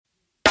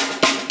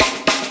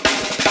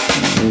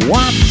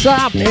What's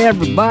up,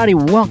 everybody?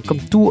 Welcome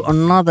to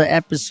another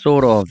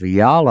episode of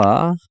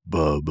Yala,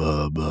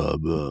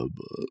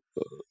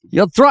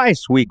 your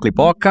thrice weekly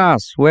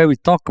podcast where we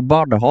talk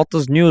about the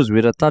hottest news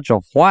with a touch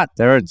of what,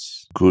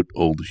 Terrence? Good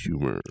old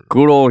humor.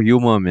 Good old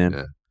humor, man.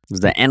 Yeah.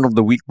 It's the end of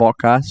the week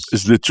podcast.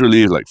 It's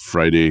literally like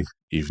Friday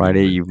evening.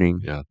 Friday man. evening.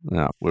 Yeah.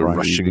 Yeah, We're Friday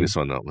rushing evening. this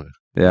one out, man.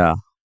 Yeah.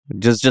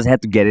 Just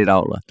had to get it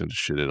out. Time to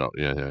shit it out.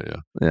 Yeah.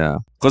 Yeah.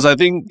 Because I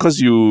think,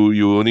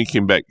 you only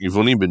came back, you've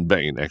only been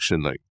back in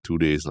action like 2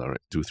 days, right?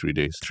 2-3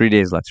 days. 3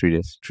 days. 3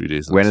 days. 3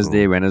 days.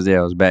 Wednesday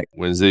I was back,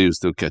 Wednesday, you're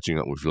still catching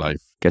up with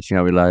life. catching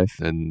up with life.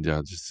 And yeah,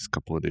 just this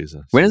couple of days.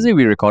 Wednesday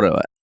we recorded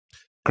what?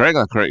 Correct.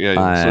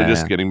 Yeah. So yeah,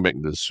 just yeah. getting back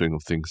to the swing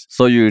of things.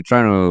 So you're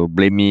trying to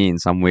blame me in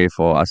some way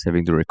for us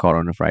having to record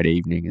on a Friday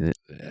evening, is it?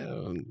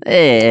 Um,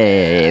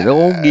 Hey,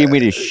 don't give me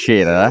this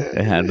shit, huh?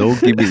 Yeah,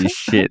 don't give me this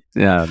shit.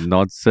 Yeah,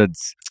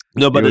 nonsense.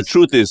 No, but It the was-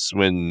 truth is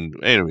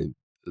anyway,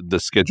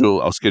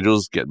 our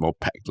schedules get more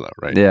packed,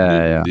 right?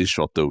 Yeah. These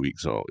shorter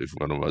weeks, or if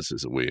one of us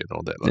is away and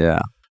all that. Yeah,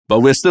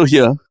 But we're still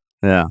here.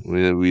 yeah,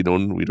 We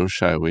don't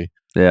shy away.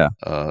 yeah.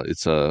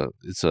 It's our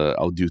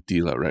duty,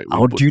 right?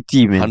 Our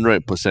duty, man.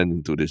 100%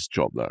 into this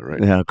job,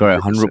 right? Yeah,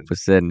 correct.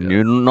 100%. Yeah.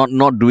 You're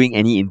not doing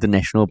any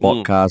international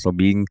podcast or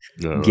being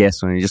No,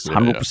 guest on it. Just Yeah,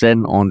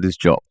 100% on this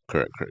job.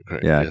 correct. Yeah,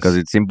 Yes. because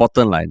it's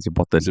important, It's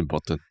important. It's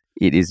important.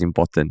 It is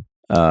important.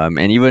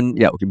 And even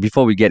okay,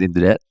 before we get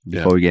into that,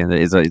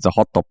 it's a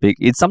hot topic.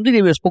 It's something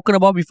that we've spoken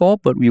about before,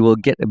 but we will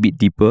get a bit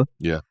deeper.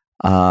 Yeah.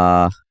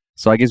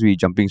 So I guess we're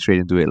jumping straight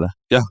into it, lah.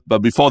 Yeah,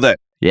 but before that,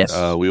 Yes.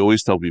 we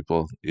always tell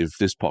people, if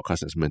this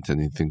podcast has meant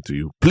anything to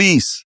you,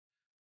 please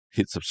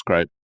hit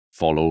subscribe,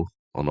 follow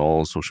on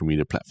all social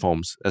media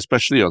platforms,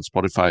 especially on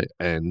Spotify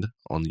and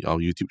on our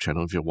YouTube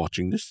channel if you're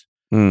watching this.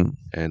 Mm.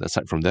 And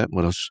aside from that,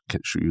 what else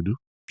should you do?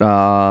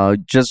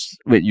 Just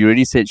wait. You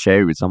already said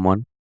share it with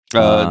someone.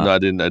 No, I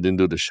didn't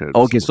do the share.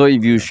 Okay, so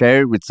if you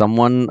share it with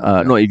someone,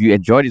 if you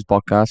enjoy this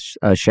podcast,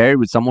 share it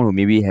with someone who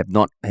maybe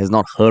has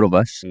not heard of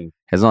us,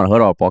 has not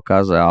heard of our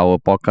podcast. Our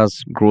podcast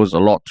grows a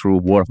lot through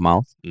word of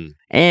mouth.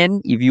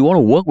 And if you want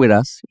to work with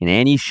us in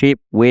any shape,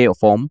 way, or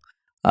form,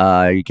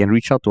 you can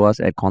reach out to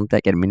us at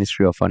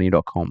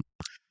contact@ministryoffunny.com.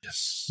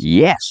 Yes.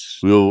 Yes.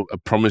 We'll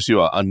promise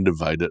you our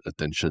undivided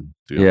attention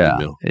to your Yeah.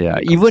 email. Yeah.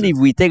 when it Even comes in. if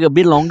we take a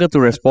bit longer to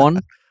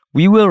respond,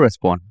 we will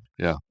respond.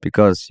 Yeah.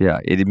 Because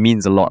it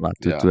means a lot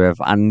Yeah. to have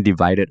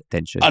undivided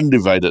attention.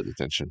 Undivided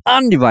attention.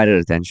 Undivided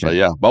attention.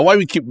 But why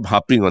we keep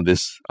harping on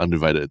this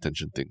undivided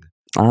attention thing?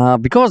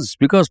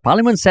 Because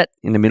Parliament sat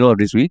in the middle of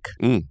this week,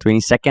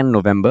 22nd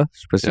November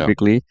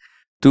specifically,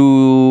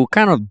 to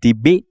kind of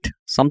debate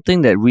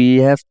something that we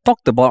have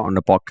talked about on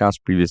the podcast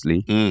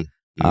previously.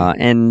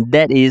 And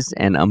that is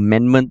an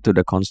amendment to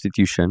the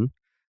Constitution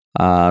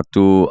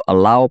to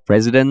allow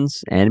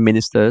presidents and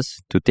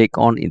ministers to take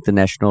on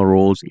international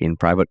roles in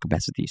private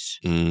capacities.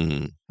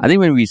 I think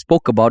when we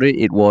spoke about it,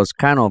 it was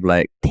kind of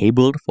like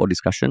tabled for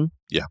discussion.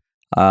 Yeah.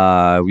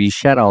 We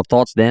shared our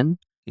thoughts then.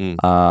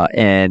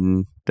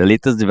 And the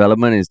latest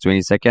development is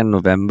 22nd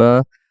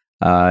November.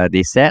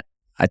 They said,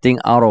 I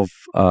think out of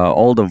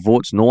all the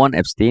votes, no one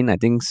abstained. I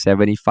think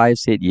 75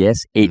 said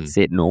yes, 8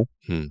 said no.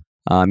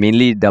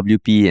 Mainly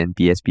WP and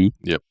PSP.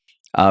 Yep.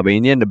 But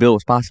in the end, the bill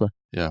was passed.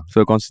 Yeah. So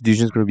the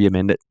constitution is going to be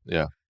amended.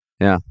 Yeah.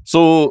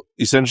 So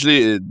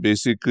essentially, it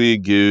basically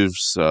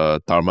gives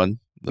Tharman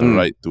the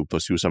right to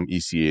pursue some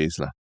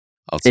ECAs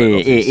outside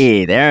of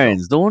his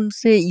Terrence, don't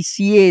say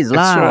ECAs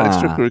lah.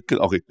 extracurricular.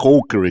 Okay,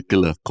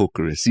 co-curricular,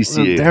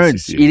 CCA.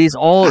 Terrence, CCA. it is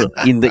all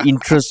in the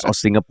interest of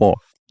Singapore.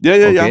 Yeah.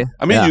 Okay,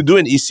 I mean, yeah. you do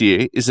an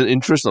ECA. It's an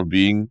interest of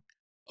being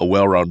a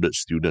well-rounded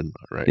student,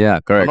 right? Yeah,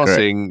 correct. I'm not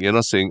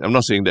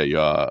correct. saying that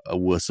you're a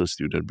worse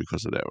student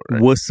because of that,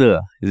 right? Worser,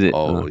 is it?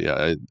 Oh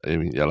yeah, I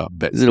mean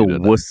bad Is it a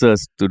student. worser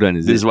student?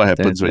 This is what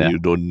happens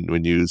Terrence?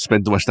 when you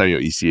spend too much time on your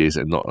ECAs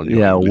and not on your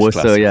Yeah, English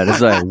worser. class. Yeah,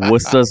 that's right.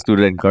 Worser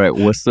student, correct.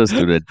 Worser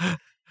student.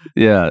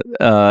 Yeah.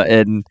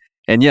 And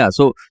yeah.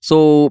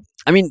 So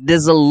I mean,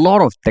 there's a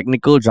lot of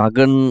technical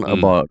jargon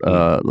about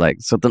like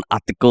certain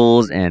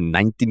articles and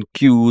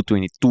 19Q,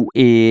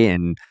 22A,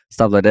 and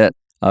stuff like that.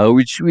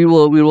 Which we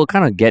will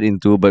kind of get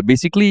into, but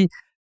basically,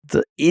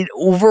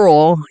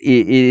 overall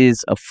it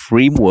is a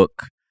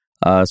framework,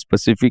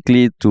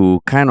 specifically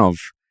to kind of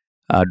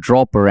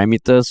draw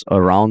parameters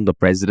around the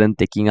president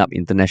taking up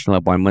international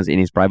appointments in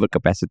his private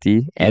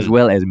capacity as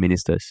well as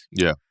ministers.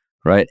 Yeah.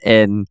 Right.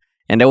 And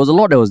there was a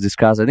lot that was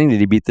discussed. I think they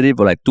debated it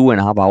for like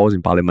 2.5 hours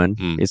in Parliament.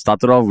 It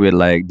started off with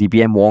like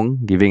DPM Wong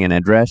giving an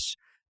address.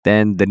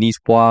 Then Denise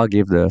Phua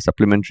gave the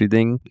supplementary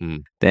thing.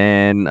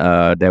 Then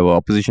there were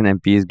opposition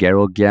MPs,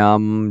 Gerald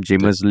Giam,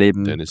 James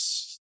Lim,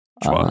 Dennis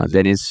Chua,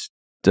 Dennis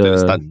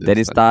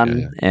Dennis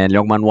Tan, and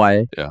Leong Man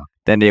Wai. Yeah.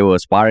 Then they were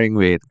sparring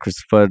with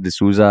Christopher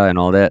D'Souza and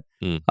all that.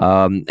 And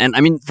I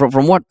mean,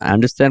 from what I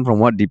understand, from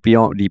what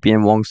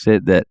DPM Wong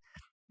said, that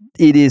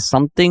it is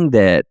something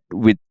that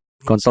with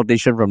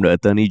consultation from the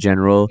Attorney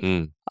General,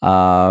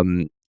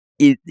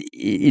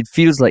 it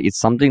feels like it's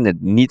something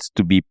that needs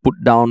to be put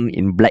down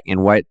in black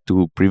and white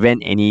to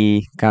prevent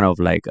any kind of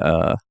like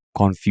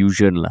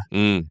confusion lah.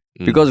 Mm.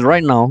 Because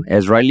right now,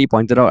 as rightly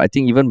pointed out, I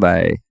think even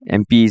by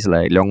MPs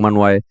like Leong Man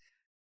Wai,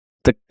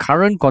 the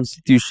current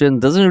constitution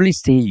doesn't really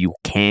say you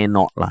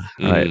cannot lah,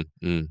 right?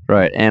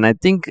 Right. And I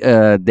think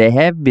there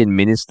have been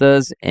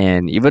ministers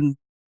and even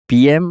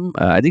PM,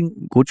 I think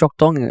Goh Chok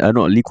Tong,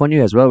 Lee Kuan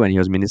Yew as well, when he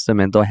was Minister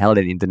Mentor, held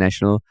an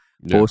international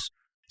post.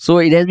 So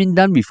it has been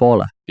done before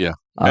lah. Yeah.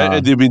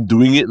 And they've been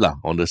doing it lah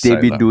on the side.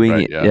 They've been doing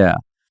right? it, yeah.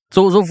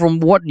 So from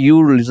what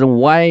you listen,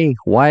 why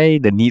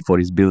the need for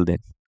this bill then?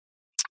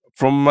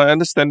 From my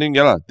understanding,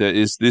 there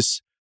is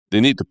this. They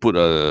need to put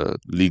a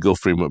legal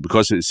framework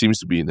because it seems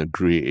to be in a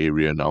grey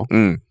area now.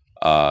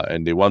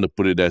 And they want to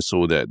put it there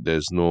so that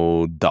there's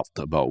no doubt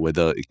about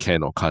whether it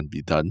can or can't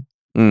be done.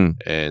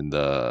 And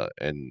they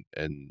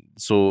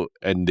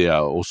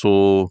are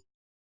also,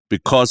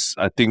 because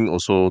I think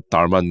also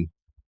Tharman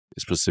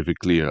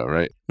specifically,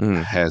 right,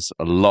 has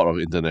a lot of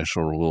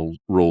international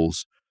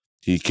roles.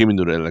 He came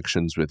into the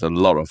elections with a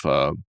lot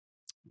of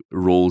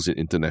roles in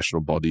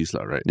international bodies,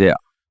 right? Yeah.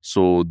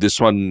 So this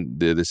one,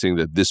 they're saying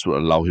that this will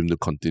allow him to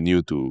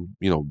continue to,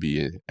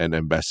 be an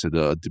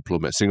ambassador, a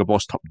diplomat,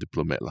 Singapore's top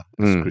diplomat,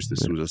 as Chris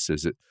D'Souza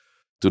says it,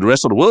 to the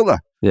rest of the world.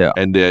 Yeah.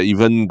 And they're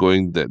even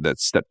going that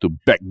step to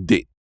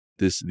backdate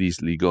these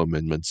legal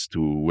amendments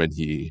to when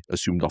he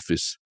assumed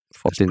office.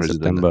 14th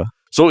September.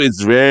 So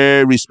it's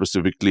very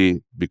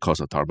specifically because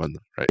of Tharman,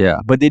 right? Yeah,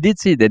 but they did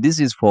say that this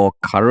is for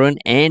current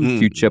and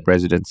future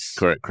presidents.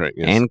 Correct,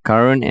 yes. And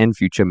current and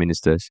future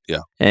ministers.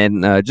 Yeah.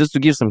 And just to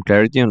give some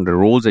clarity on the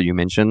roles that you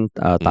mentioned,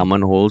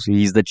 Tharman holds,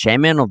 he's the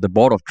chairman of the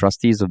board of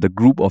trustees of the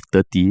Group of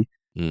 30,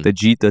 the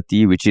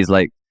G30, which is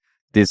like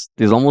this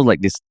almost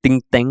like this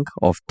think tank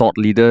of thought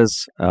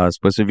leaders,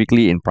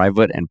 specifically in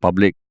private and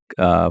public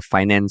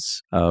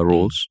finance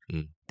roles.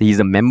 He's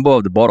a member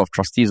of the board of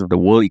trustees of the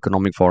World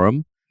Economic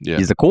Forum. Yeah.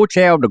 He's the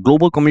co-chair of the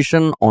Global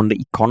Commission on the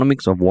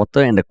Economics of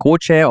Water and the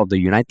co-chair of the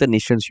United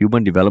Nations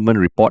Human Development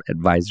Report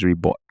Advisory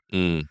Board.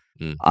 I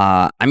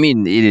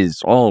mean, it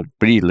is all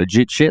pretty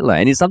legit shit,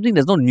 and it's something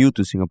that's not new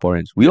to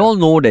Singaporeans. We all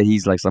know that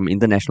he's like some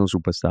international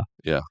superstar.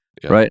 Yeah.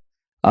 Right?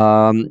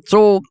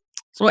 So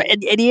at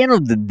the end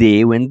of the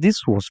day, when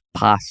this was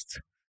passed,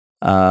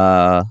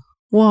 what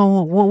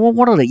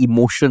are the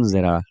emotions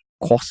that are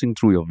coursing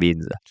through your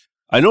veins?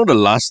 I know the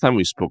last time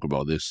we spoke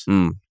about this,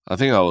 I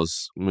think I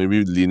was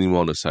maybe leaning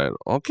more on the side,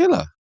 okay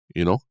lah,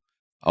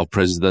 our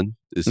president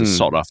is a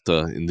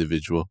sought-after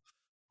individual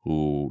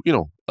who,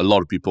 a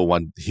lot of people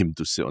want him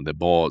to sit on their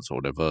boards or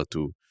whatever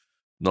to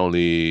not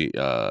only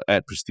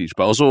add prestige,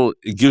 but also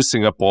it gives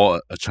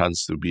Singapore a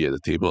chance to be at the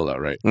table,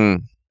 right?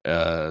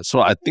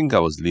 So I think I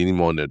was leaning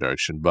more in that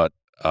direction. But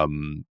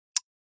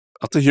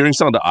after hearing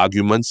some of the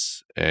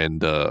arguments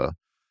and the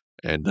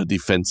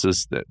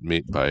defenses that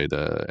made by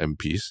the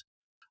MPs,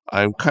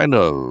 I'm kind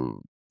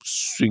of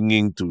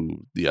swinging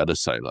to the other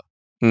side,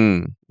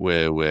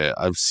 where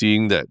I'm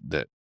seeing that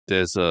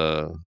there's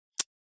a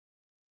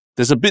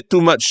bit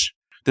too much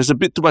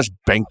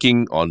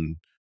banking on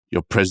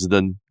your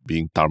president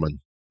being Tharman.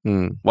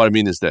 What I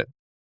mean is that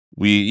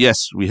we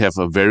have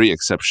a very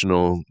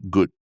exceptional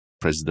good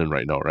president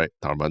right now, right,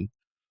 Tharman.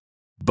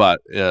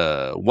 But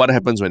what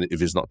happens if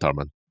it's not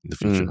Tharman in the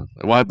future?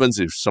 What happens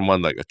if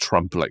someone like a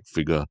Trump-like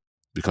figure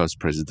becomes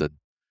president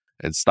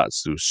and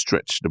starts to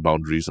stretch the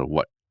boundaries of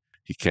what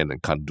he can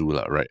and can't do,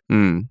 right?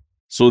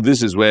 So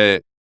this is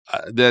where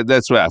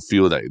that's where I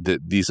feel like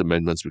these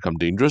amendments become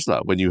dangerous,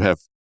 when you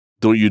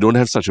don't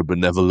have such a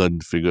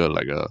benevolent figure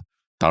like a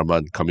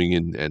Tharman coming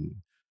in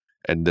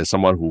and there's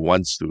someone who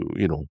wants to,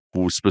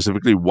 who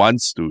specifically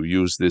wants to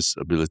use this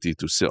ability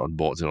to sit on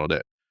boards and all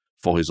that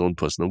for his own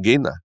personal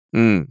gain,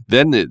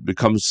 then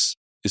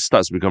it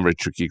starts to become very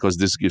tricky because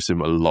this gives him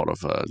a lot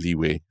of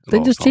leeway.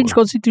 Then just change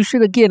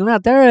constitution again,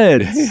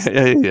 Terrence.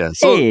 Yeah.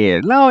 So, hey,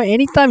 now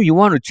anytime you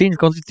want to change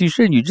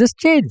constitution, you just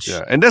change.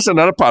 Yeah, and that's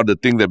another part of the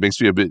thing that makes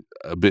me a bit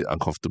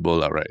uncomfortable,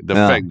 right? The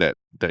fact that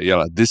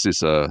this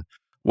is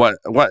what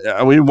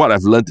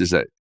I've learned is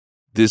that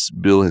this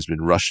bill has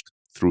been rushed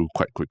through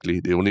quite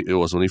quickly. It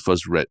was only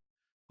first read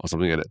or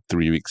something like that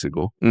 3 weeks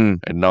ago, and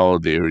now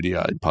they already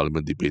are in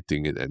Parliament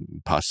debating it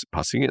and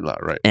passing it,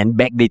 right? And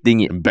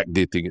backdating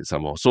it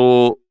some more.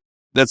 So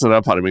that's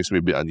another part that makes me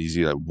a bit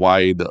uneasy. Like,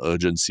 why the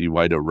urgency?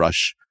 Why the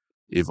rush?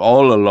 If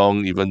all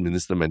along, even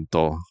Minister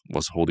Mentor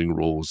was holding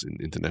roles in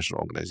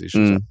international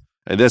organizations,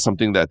 and that's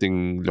something that I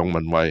think Leong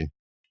Man Wai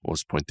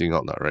was pointing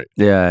out, right?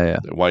 Yeah.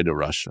 Why the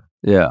rush?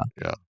 Yeah.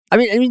 I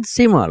mean,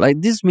 same. Like,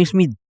 this makes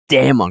me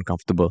damn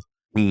uncomfortable.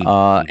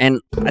 And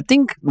I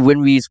think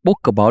when we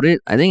spoke about it,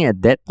 I think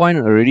at that point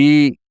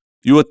already,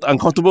 you were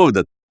uncomfortable with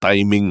the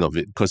timing of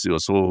it because it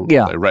was so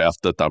right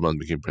after Tharman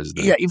became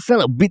president. Yeah, it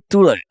felt a bit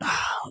too like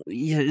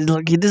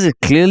this is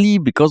clearly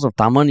because of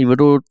Tharman, even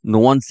though no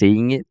one's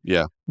saying it.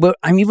 Yeah. But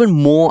I'm even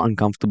more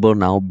uncomfortable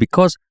now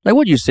because, like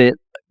what you said,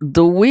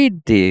 the way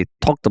they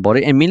talked about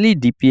it, and mainly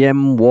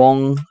DPM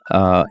Wong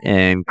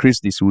and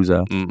Chris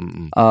D'Souza,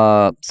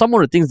 some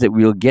of the things that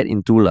we'll get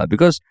into,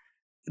 because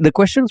the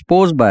questions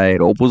posed by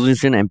the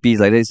opposition MPs,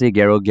 like let's say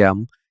Gerald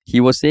Giam, he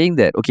was saying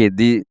that, okay,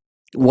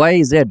 why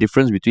is there a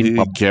difference between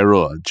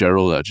Gerald. or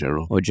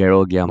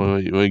Gerald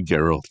Giam?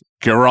 Gerald.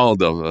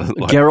 Geralt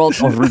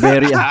of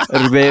Riveria?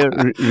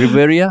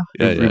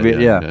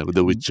 Yeah.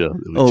 The Witcher.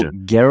 Oh,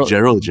 Geralt.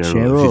 Gerald.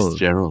 He's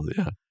Gerald,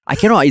 yeah. I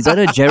cannot. It's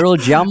either Gerald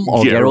Giam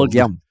or Gerald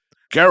Giam.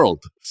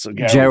 Gerald. So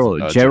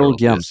Gerald Giam.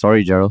 Yes.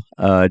 Sorry, Gerald.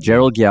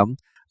 Gerald Giam.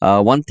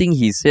 One thing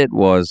he said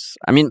was,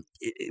 I mean,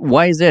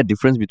 why is there a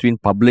difference between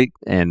public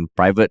and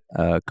private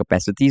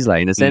capacities?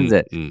 Like, in the sense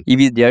that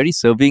if they're already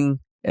serving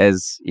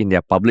as in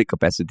their public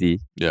capacity,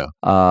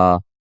 how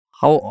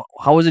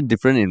is it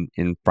different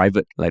in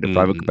private, like the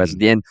private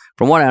capacity? And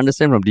from what I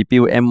understand from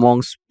DPM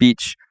Wong's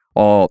speech,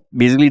 or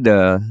basically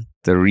the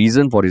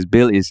reason for this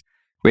bill is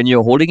when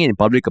you're holding it in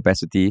public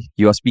capacity,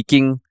 you are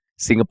speaking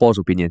Singapore's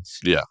opinions.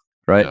 Yeah.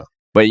 Right? Yeah.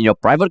 But in your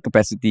private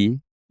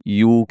capacity,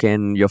 you're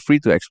free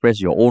to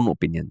express your own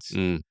opinions.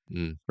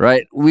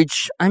 Right?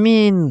 Which, I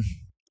mean,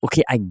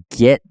 okay, I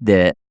get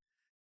that.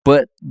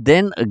 But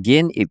then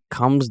again, it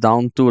comes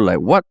down to like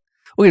what?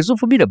 Okay, so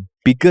for me, the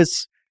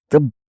biggest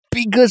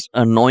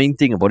annoying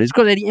thing about this,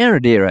 because at the end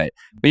of the day, right,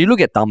 when you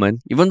look at Tharman,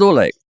 even though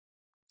like,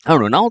 I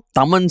don't know, now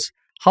Tharman's,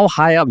 how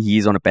high up he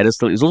is on a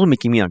pedestal is also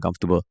making me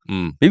uncomfortable.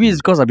 Maybe it's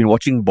because I've been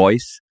watching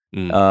Boys,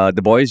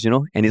 The Boys,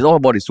 and it's all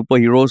about the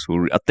superheroes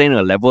who attain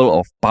a level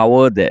of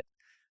power that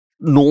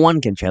no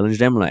one can challenge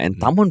them. And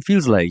Tharman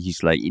feels like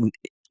he's like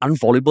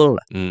unfallible.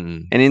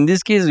 And in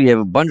this case, we have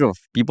a bunch of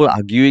people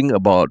arguing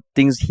about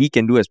things he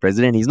can do as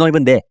president. He's not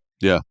even there.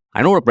 Yeah.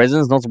 I know the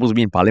president's not supposed to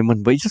be in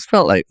parliament, but it just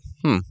felt like,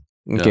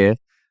 okay,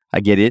 I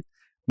get it.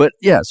 But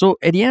yeah, so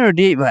at the end of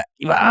the day,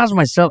 if I ask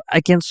myself, I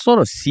can sort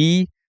of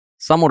see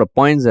some of the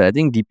points that I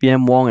think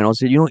DPM Wong and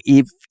also,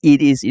 if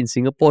it is in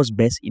Singapore's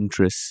best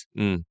interest,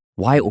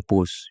 why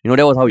oppose?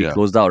 That was how he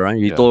closed out, right?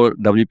 He told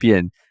WP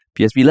and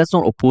PSP, let's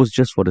not oppose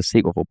just for the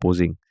sake of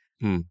opposing.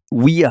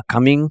 We are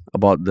coming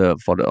on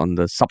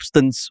the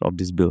substance of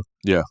this bill.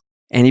 Yeah.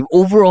 And if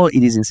overall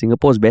it is in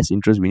Singapore's best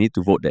interest, we need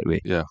to vote that way.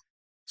 Yeah.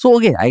 So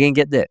okay, I can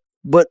get that.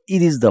 But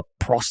it is the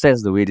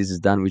process, the way this is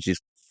done, which is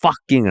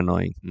fucking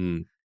annoying.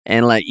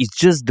 And like, it's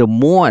just the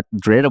more I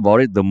dread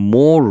about it, the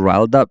more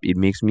riled up it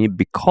makes me,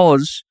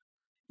 because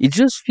it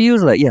just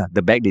feels like,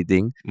 the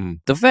backdating.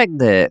 The fact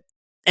that,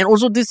 and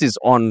also this is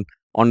on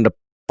the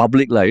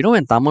public, like,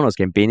 when Tharman was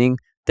campaigning,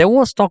 there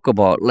was talk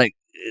about, like,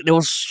 there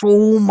was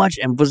so much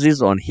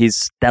emphasis on his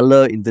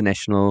stellar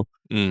international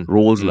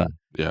roles.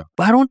 Yeah.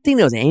 But I don't think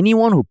there was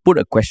anyone who put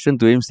a question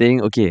to him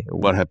saying, okay,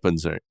 what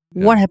happens, right?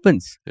 What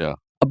happens? Yeah.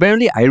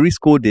 Apparently, Iris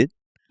Ko did.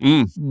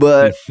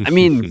 But, I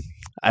mean,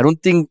 I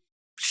don't think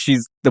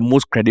she's the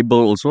most credible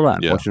also,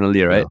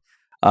 unfortunately, right?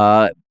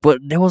 But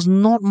there was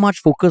not much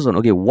focus on,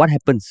 okay, what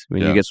happens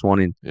when you get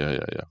sworn in?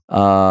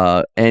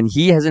 And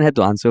he hasn't had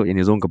to answer in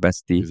his own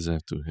capacity. He doesn't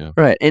have to,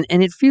 Right.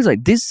 And it feels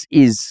like this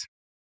is,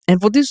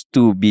 and for this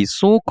to be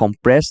so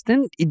compressed,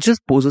 then it just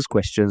poses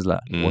questions.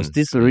 Was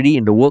this already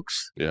in the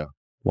works?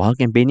 While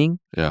campaigning?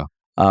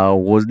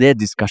 Was there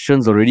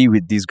discussions already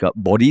with these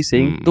bodies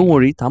saying, don't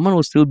worry, Tharman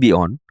will still be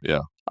on.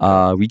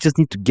 We just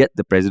need to get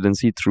the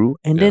presidency through,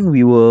 and then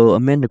we will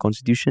amend the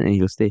constitution and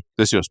he'll stay.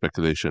 That's your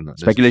speculation.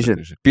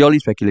 Purely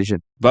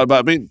speculation. But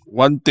I mean,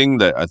 one thing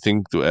that I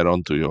think, to add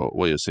on to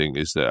what you're saying,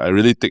 is that I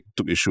really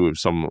took issue with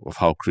some of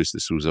how Chris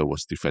D'Souza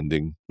was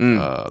defending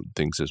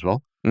things as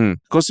well.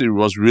 Because it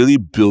was really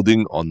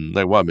building on,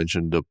 like what I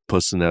mentioned, the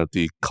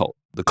personality cult,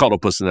 the cult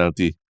of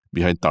personality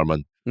behind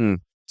Tharman.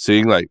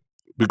 Saying like,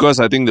 because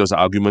I think there was an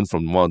argument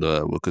from one of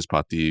the Workers'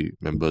 Party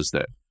members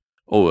that,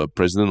 a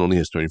president only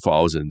has 24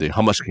 hours in a day.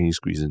 How much can he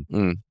squeeze in?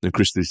 Then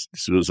Chris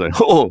D'Souza was like,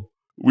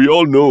 we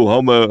all know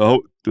how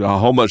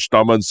much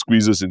Tharman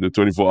squeezes in the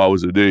 24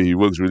 hours a day. He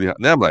works really hard.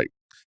 And I'm like,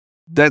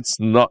 that's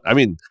not, I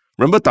mean,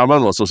 remember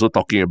Tharman was also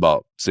talking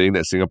about saying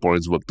that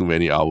Singaporeans work too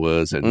many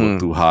hours and work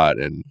too hard,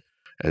 and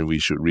we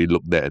should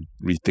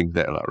rethink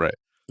that, right?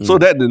 So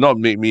that did not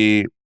make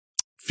me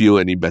feel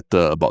any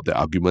better about the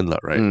argument,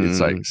 right? It's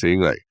like saying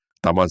like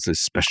Tharman's a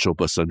special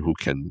person who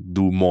can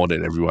do more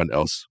than everyone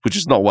else, which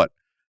is not what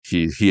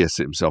he has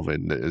said himself,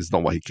 and it's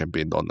not what he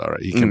campaigned on,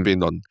 right? He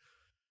campaigned on,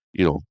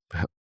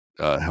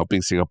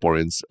 helping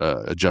Singaporeans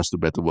adjust to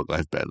better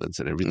work-life balance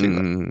and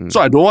everything.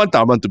 So I don't want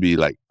Tharman to be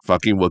like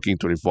fucking working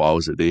 24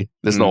 hours a day.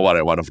 That's not what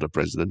I want of the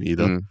president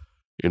either.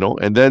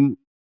 And then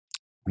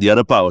the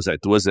other part was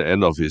like towards the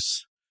end of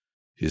his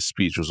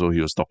speech also,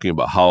 he was talking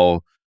about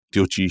how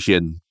Teo Chee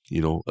Hean,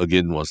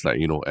 again was like,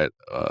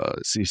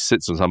 he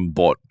sits on some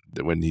board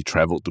that when he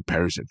traveled to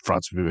Paris and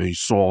France, when he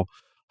saw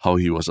how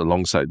he was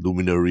alongside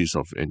luminaries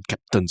and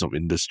captains of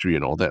industry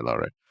and all that,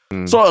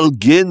 right? So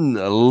again,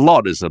 a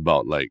lot is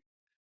about like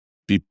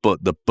people,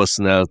 the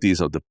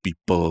personalities of the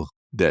people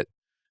that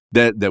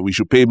we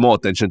should pay more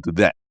attention to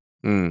that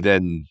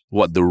than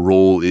what the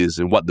role is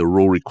and what the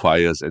role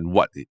requires and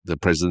what the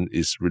president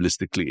is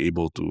realistically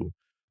able to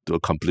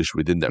accomplish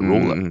within that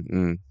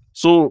role.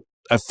 So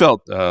I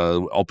felt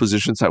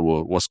opposition side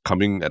was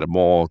coming at a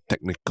more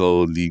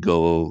technical,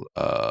 legal,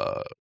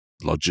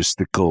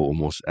 logistical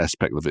almost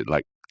aspect of it.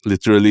 Like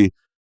literally,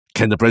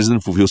 can the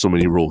president fulfill so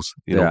many roles?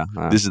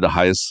 This is the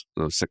highest,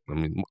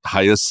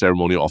 highest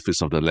ceremonial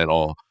office of the land,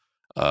 or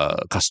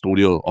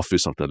custodial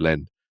office of the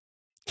land.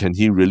 Can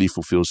he really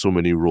fulfill so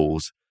many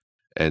roles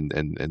and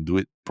do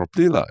it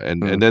properly lah?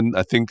 And then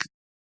I think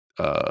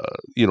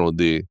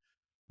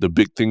the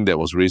big thing that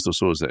was raised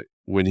also is that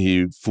when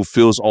he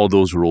fulfills all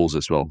those roles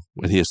as well,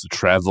 when he has to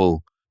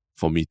travel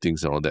for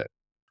meetings and all that,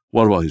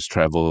 what about his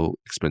travel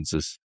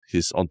expenses?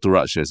 His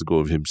entourage has to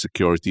go with him,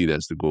 security that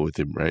has to go with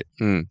him, right?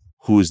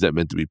 Who is that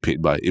meant to be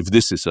paid by? If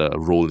this is a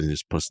role in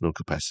his personal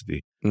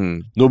capacity,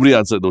 nobody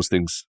answered those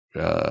things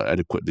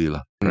adequately,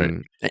 lah.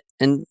 Right?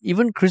 And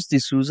even Chris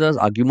D'Souza's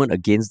argument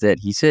against that,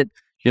 he said,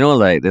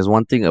 like there's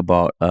one thing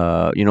about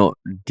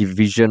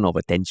division of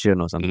attention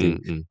or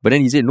something, but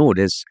then he said no,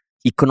 there's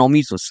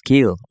economies of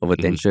scale of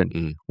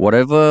attention.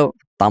 Whatever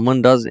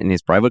Tharman does in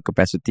his private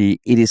capacity,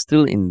 if it's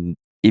still in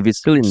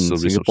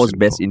Singapore's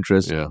best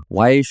interest,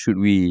 why should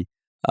we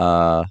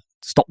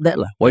stop that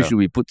lah? Why should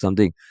we put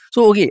something?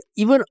 So okay,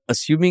 even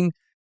assuming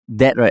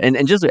that, right,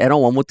 and just to add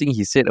on one more thing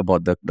he said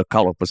about the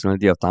cult of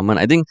personality of Tharman,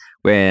 I think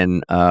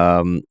when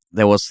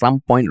there was some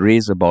point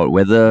raised about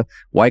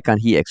why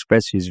can't he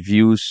express his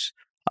views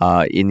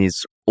in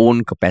his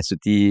own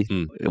capacity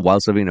while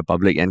serving the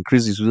public, and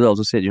Chris D'Souza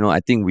also said, I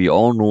think we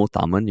all know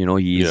Tharman,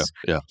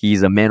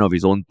 he's a man of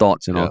his own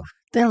thoughts, Then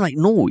I'm like,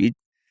 no,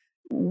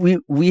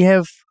 we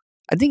have,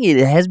 I think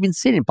it has been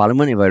said in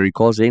Parliament, if I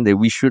recall, saying that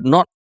we should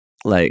not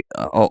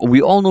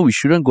we all know we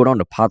shouldn't go down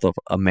the path of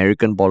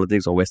American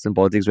politics or Western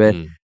politics where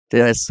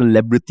there are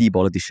celebrity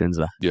politicians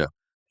lah. Yeah.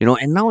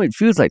 And now it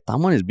feels like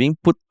Tharman is being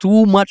put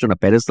too much on a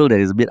pedestal that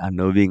is a bit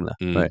unnerving lah.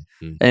 Right.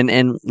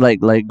 And like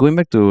going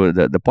back to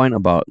the point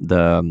about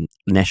the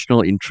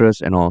national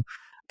interest and all,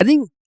 I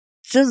think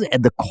just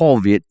at the core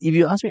of it, if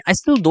you ask me, I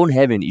still don't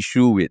have an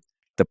issue with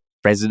the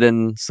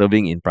president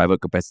serving in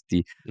private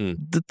capacity.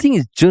 The thing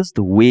is just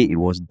the way it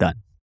was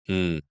done.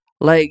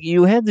 Like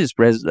you had this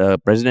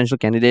presidential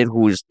candidate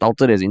who is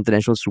touted as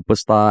international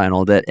superstar and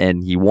all that,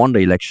 and he won the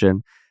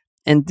election.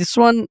 And this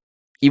one,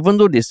 even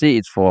though they say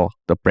it's for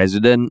the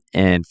president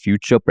and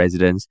future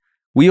presidents,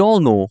 we all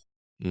know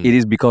it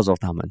is because of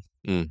Tharman.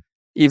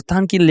 If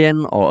Tan Kin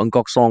Lian or Ng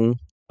Kok Song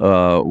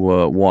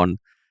were won,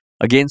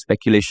 again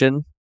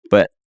speculation,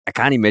 but I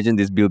can't imagine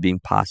this bill being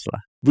passed lah.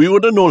 We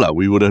wouldn't know lah.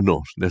 We wouldn't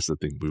know. That's the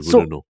thing. We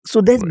wouldn't know.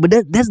 So that's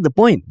that's the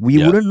point.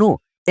 We wouldn't know.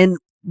 And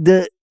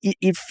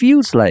it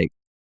feels like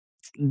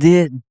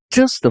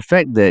just the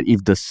fact that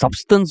if the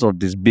substance of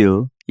this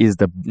bill is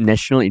the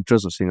national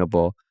interest of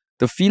Singapore,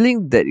 the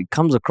feeling that it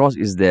comes across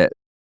is that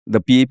the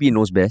PAP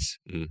knows best.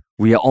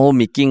 We are all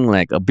making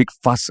like a big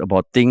fuss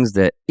about things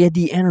that at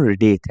the end of the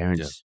day,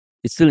 Terence,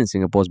 it's still in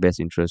Singapore's best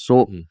interest.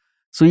 So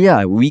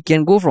yeah, we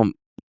can go from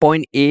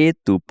point A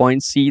to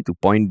point C to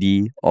point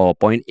D, or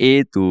point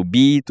A to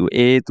B to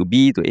A to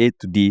B to A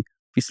to D.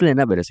 We still end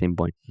up at the same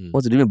point.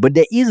 What's the difference? But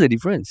there is a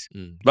difference.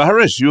 But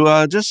Harish, you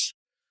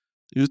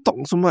talk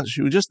so much.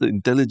 You're just the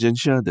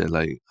intelligentsia that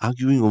like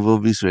arguing over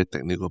this very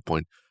technical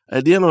point.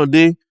 At the end of the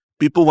day,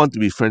 people want to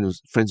be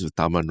friends with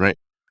Tharman, right?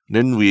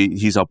 Then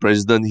he's our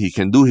president. He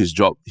can do his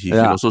job. He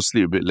can also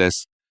sleep a bit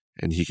less,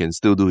 and he can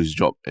still do his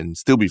job and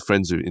still be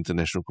friends with the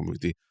international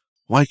community.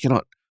 Why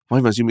cannot? Why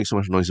must you make so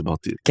much noise about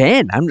it?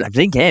 Can. I'm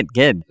saying can.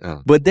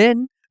 But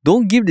then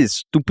don't give this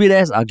stupid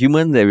ass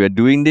argument that we're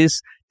doing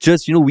this.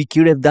 Just, we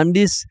could have done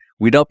this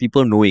without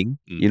people knowing,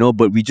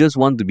 but we just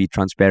want to be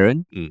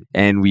transparent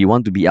and we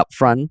want to be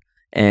upfront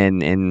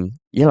and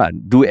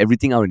do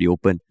everything out in the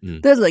open.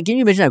 That's like, can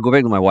you imagine I go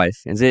back to my wife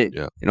and say,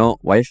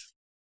 wife,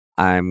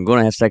 I'm going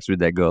to have sex with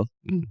that girl.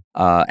 And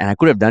I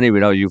could have done it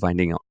without you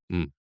finding out.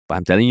 But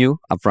I'm telling you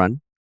upfront,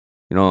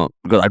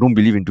 because I don't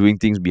believe in doing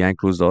things behind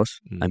closed doors.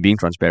 I'm being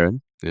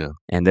transparent. Yeah.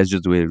 And that's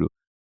just the way to do.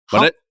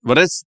 But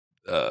that's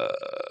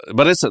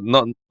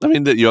not. I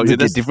mean, that's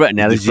a different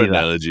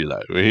analogy.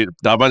 Like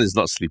Tharman is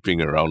not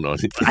sleeping around or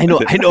anything. I know.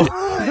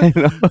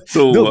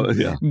 So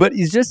but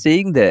it's just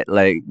saying that,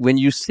 like, when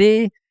you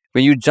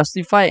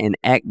justify an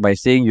act by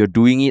saying you're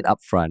doing it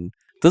upfront,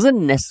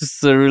 doesn't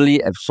necessarily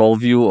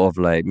absolve you of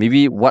like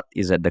maybe what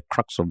is at the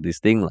crux of this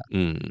thing.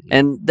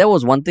 And that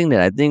was one thing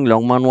that I think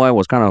Leong Man Wai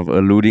was kind of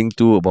alluding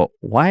to about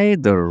why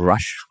the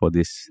rush for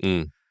this.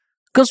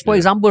 Because for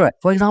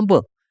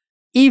example,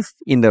 if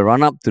in the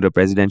run-up to the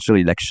presidential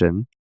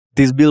election,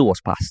 this bill was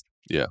passed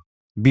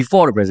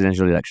before the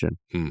presidential election,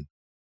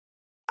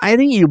 I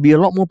think it would be a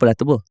lot more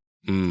palatable.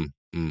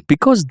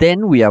 Because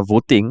then we are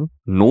voting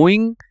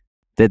knowing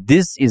that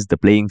this is the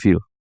playing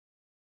field.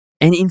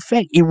 And in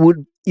fact, it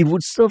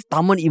would serve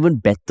Tharman even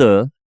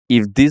better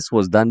if this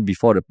was done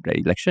before the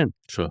election.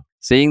 Sure.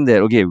 Saying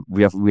that, okay,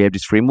 we have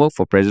this framework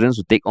for presidents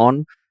to take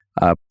on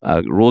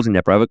roles in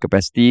their private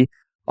capacity.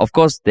 Of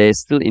course, it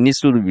needs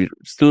to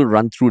still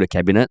run through the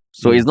cabinet.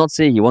 So it's not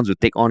saying he wants to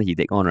take on,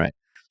 right?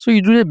 So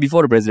you do that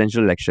before the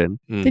presidential election.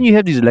 Then you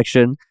have this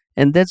election,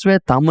 and that's where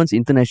Tharman's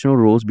international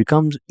roles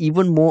becomes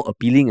even more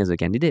appealing as a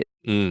candidate.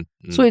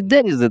 So if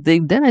that is the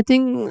thing, then I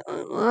think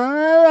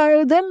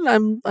then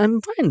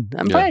I'm fine.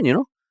 I'm fine,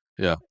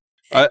 Yeah,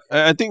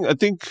 I think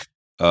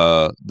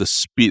the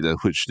speed at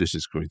which this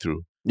is going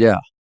through,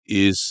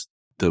 is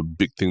the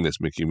big thing that's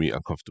making me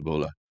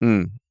uncomfortable,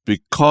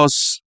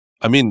 because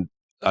I mean,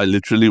 I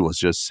literally was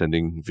just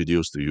sending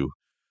videos to you.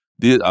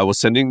 This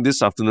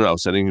afternoon, I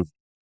was sending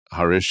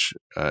Harish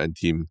and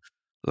team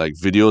like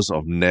videos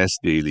of Nas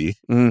Daily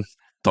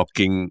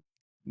talking.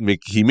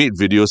 He made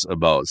videos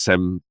about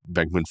Sam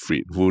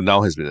Bankman-Fried, who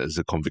now has been as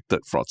a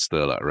convicted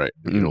fraudster, right?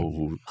 You know,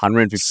 who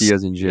 150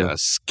 years in jail.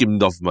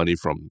 skimmed off money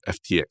from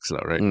FTX,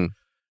 right?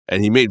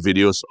 And he made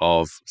videos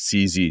of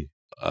CZ,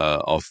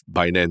 of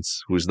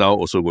Binance, who is now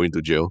also going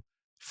to jail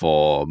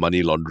for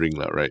money laundering,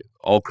 right?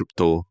 All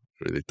crypto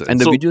related. And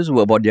the videos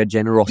were about their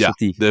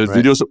generosity. Yeah, the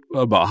right? videos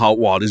about how,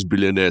 wow, this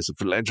billionaire is a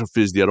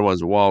philanthropist. The other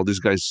one's, wow, this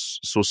guy's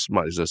so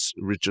smart. He's the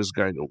richest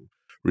guy,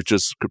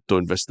 richest crypto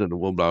investor in the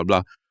world, blah,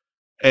 blah.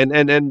 And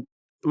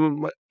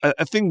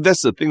I think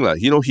that's the thing.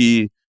 You know,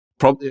 he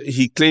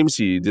claims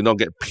he did not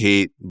get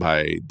paid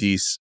by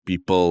these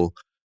people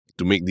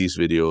to make these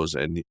videos,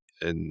 and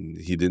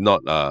he did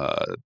not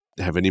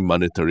have any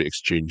monetary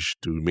exchange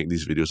to make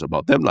these videos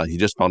about them. He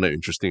just found it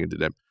interesting and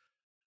did them.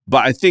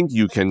 But I think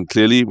you can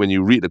clearly, when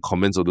you read the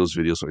comments of those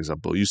videos, for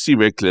example, you see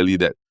very clearly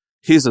that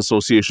his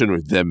association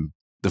with them,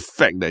 the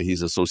fact that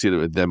he's associated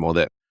with them, or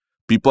that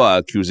people are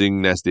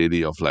accusing Nas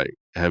Daily of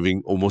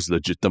having almost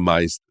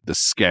legitimized the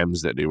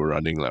scams that they were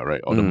running,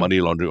 right? Or the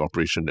money laundering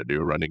operation that they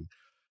were running.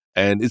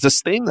 And it's a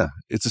stain.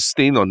 It's a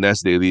stain on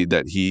Nas Daily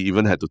that he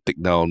even had to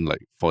take down,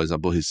 for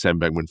example, his Sam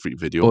Bankman-Fried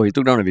video. Oh, he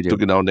took down a video.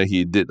 Took it down, then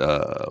he did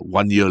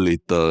 1 year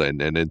later and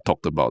then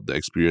talked about the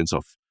experience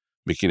of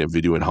making a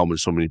video and how much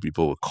so many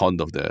people were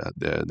conned of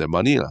their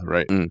money,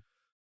 right?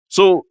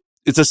 So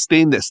it's a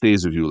stain that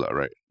stays with you,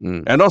 right?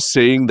 I'm not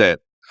saying that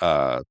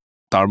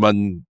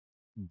Tharman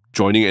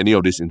joining any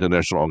of these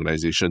international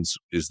organizations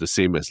is the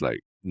same as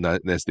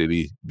Nas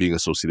Daily being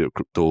associated with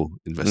crypto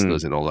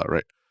investors and all that,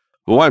 right?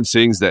 But what I'm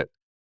saying is that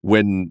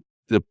when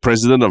the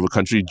president of a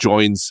country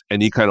joins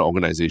any kind of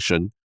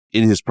organization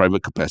in his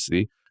private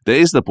capacity, there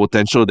is the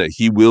potential that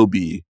he will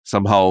be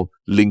somehow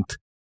linked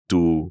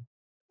to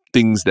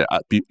things that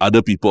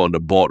other people on the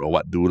board or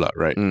what do,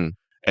 right?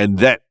 And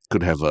that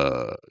could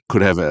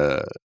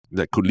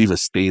leave a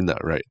stain,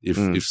 right?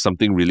 If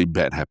something really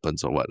bad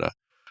happens or what.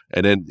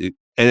 And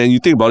then you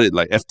think about it,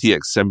 like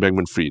FTX, Sam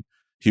Bankman-Fried,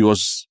 he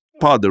was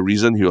part of the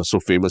reason he was so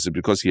famous is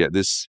because he had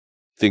this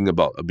thing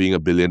about being a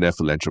billionaire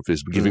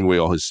philanthropist, giving away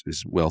all his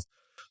wealth.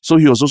 So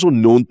he was also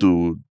known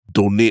to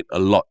donate a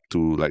lot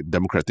to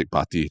Democratic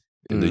Party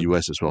in the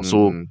US as well.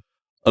 So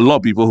a lot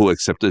of people who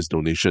accepted his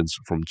donations,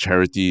 from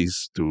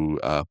charities to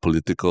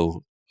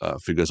political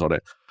figures, all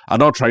that, are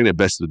now trying their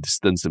best to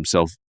distance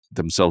themselves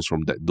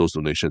from those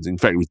donations. In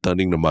fact,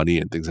 returning the money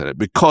and things like that,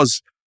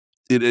 because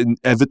it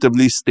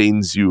inevitably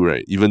stains you,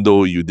 right? Even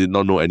though you did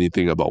not know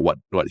anything about what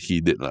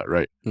he did,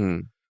 right?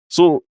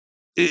 So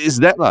it's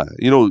that,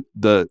 you know,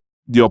 the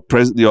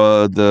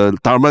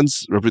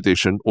Tharman's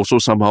reputation also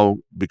somehow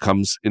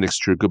becomes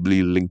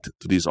inextricably linked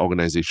to these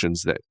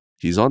organizations that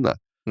he's on.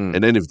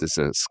 And then if there's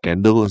a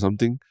scandal or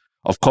something,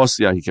 of course,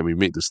 he can be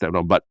made to step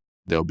down, but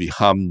there'll be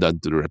harm done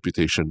to the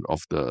reputation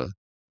of the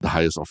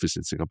highest office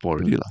in Singapore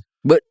already.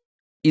 But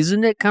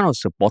isn't that kind of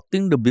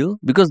supporting the bill?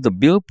 Because the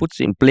bill puts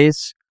in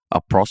place a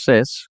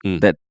process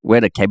that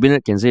where the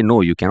cabinet can say,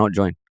 no, you cannot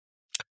join.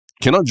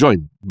 Cannot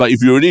join. But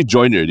if you already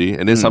joined already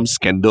and then some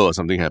scandal or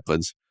something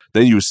happens,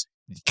 then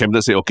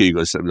cabinet say, okay, you got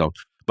to step down.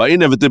 But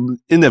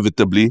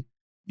inevitably,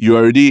 you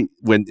already,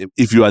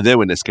 if you are there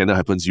when the scandal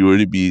happens, you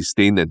already be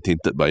stained and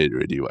tainted by it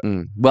already.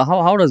 But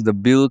how does the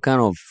bill kind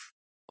of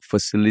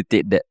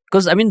facilitate that?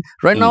 Because I mean,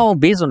 right now,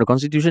 based on the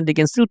constitution, they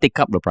can still take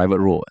up the private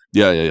role.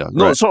 Yeah.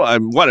 No, right. So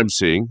what I'm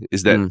saying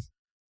is that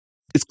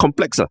it's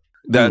complex.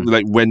 That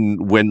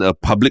when a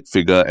public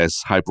figure as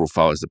high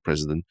profile as the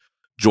president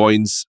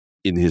joins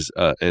in his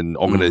an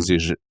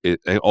organization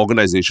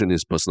in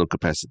his personal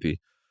capacity,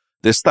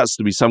 there starts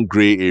to be some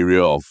gray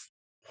area of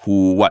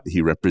what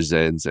he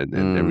represents and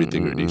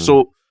everything already.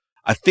 So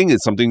I think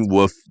it's something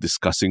worth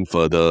discussing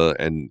further,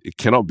 and it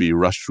cannot be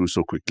rushed through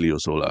so quickly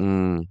also.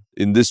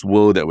 In this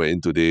world that we're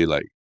in today,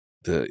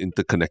 the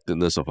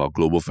interconnectedness of our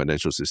global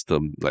financial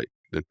system,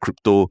 the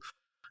crypto,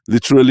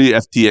 literally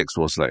FTX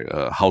was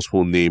a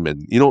household name,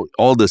 and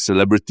all the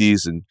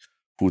celebrities and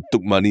who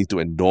took money to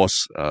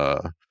endorse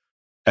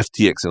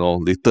FTX and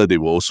all, later they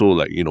were also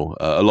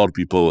a lot of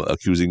people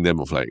accusing them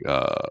of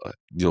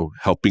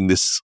helping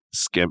this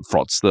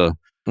fraudster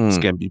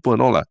scam people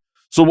and all that.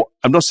 So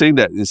I'm not saying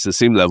that it's the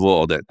same level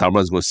or that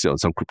Tharman is going to sit on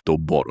some crypto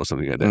board or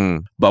something like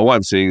that. But what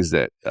I'm saying is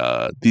that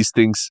these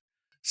things,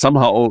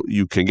 somehow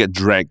you can get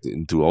dragged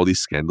into all these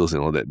scandals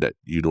and all that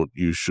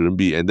you shouldn't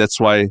be. And that's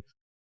why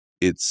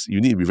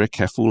you need to be very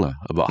careful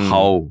about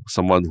how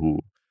someone who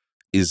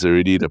is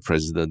already the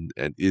president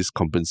and is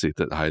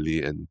compensated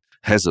highly and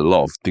has a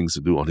lot of things to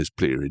do on his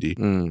plate already,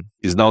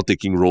 is now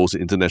taking roles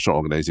in international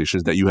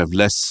organizations that you have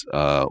less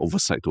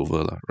oversight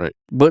over, right?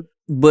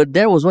 But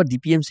that was what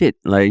DPM said.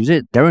 Like you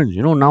said, Terence,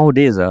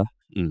 nowadays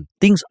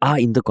things are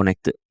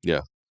interconnected.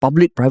 Yeah.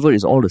 Public, private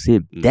is all the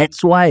same.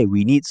 That's why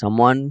we need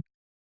someone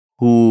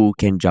who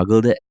can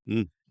juggle that.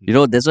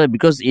 That's why,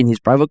 because in his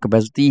private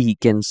capacity,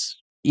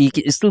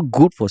 it's still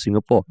good for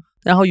Singapore.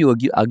 Then how you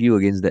argue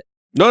against that?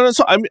 No.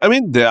 So I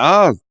mean, there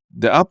are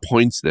there are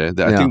points there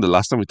that I Yeah. think the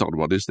last time we talked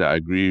about this that I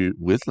agree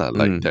with, like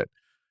Mm. that.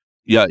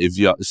 Yeah, if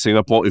a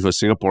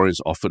Singaporean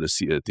is offered a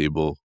seat at the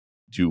table,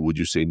 would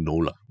you say no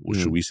lah? Or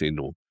should we say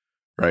no?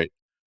 Right.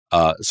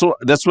 So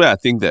that's where I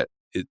think that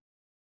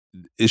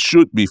it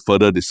should be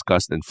further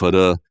discussed and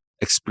further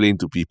explained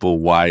to people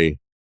why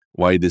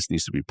this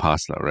needs to be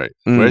passed, lah, right?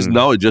 Whereas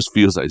now it just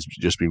feels like it's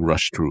just being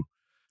rushed through.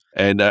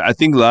 And I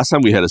think last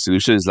time we had a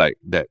solution is like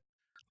that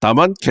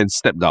Tharman can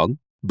step down,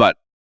 but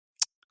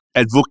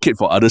advocate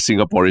for other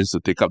Singaporeans to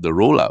take up the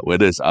role,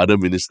 whether it's other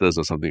ministers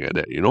or something like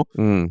that, you know?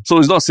 So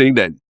it's not saying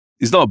that,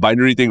 it's not a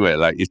binary thing where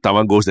like if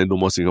Tharman goes, then no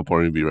more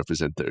Singaporean will be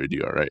represented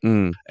already, all right?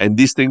 And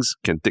these things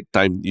can take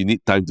time. You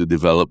need time to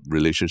develop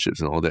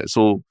relationships and all that.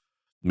 So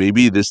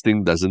maybe this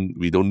thing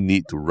we don't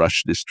need to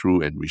rush this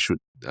through, and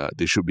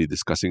they should be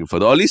discussing it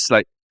further, or at least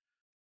like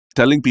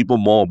telling people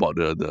more about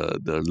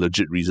the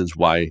legit reasons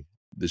why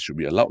this should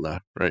be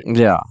allowed, right?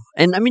 Yeah.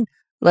 And I mean,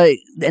 like,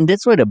 and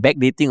that's why the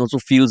backdating also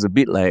feels a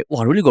bit like,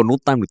 I really got no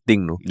time to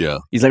think, no? Yeah.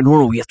 It's like,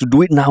 no, we have to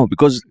do it now,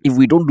 because if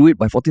we don't do it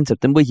by 14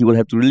 September, he will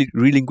have to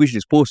relinquish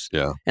his post.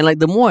 Yeah. And like,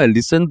 the more I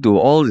listen to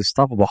all this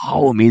stuff about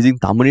how amazing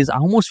Tharman is, I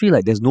almost feel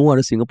like there's no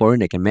other Singaporean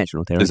that can match,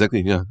 Terence?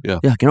 Exactly, yeah. Yeah,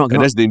 cannot.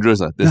 And that's dangerous.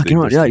 That's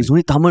dangerous. Yeah, it's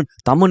only Tharman.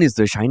 Tharman is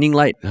the shining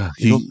light. Yeah,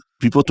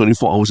 people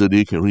 24 hours a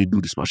day can only do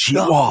this much.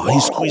 He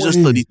squeezes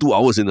 32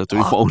 hours in a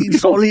 24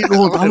 hours. Solid,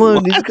 no,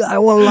 Tharman, this guy,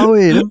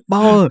 walao,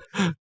 power.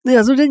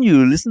 Yeah, so then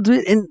you listen to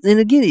it, and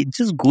again, it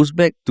just goes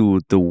back to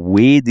the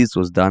way this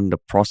was done, the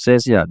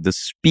process, the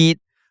speed,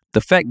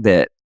 the fact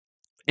that,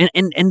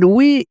 and the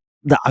way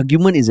the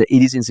argument is that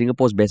it is in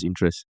Singapore's best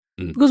interest.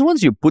 Because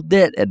once you put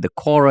that at the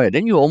core, right,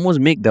 then you almost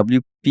make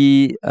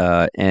WP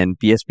and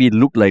PSP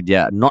look like they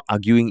are not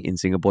arguing in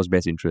Singapore's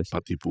best interest.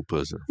 Party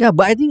poopers. Yeah,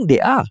 but I think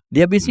they are.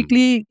 They are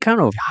basically kind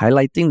of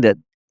highlighting that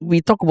we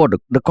talk about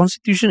the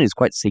Constitution is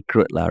quite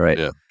sacred, right?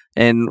 Yeah.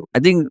 And I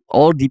think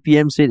all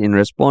DPM said in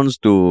response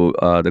to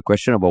the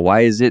question about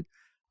why is it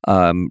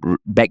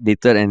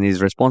backdated, and his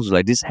response was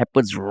like, this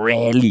happens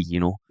rarely,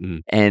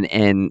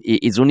 and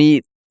it's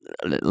only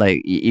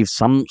like if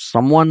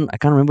someone, I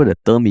can't remember the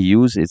term he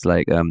used, it's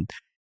like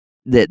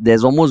that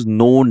there's almost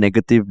no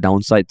negative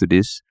downside to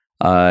this,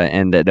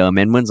 and that the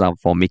amendments are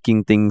for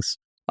making things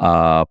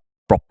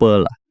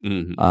proper.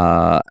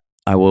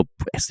 I will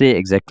say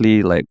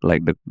exactly like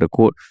the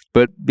quote,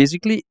 but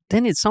basically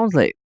then it sounds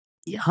like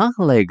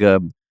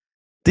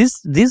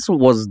this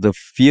was the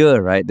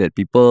fear, right, that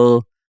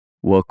people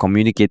were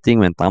communicating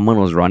when Tharman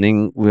was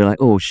running. We were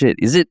like, oh shit,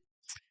 is it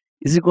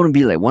going to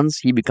be like once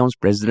he becomes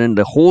president,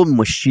 the whole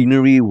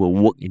machinery will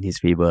work in his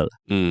favor?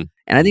 And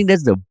I think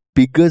that's the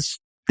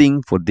biggest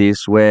thing for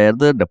this,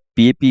 whether the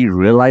PAP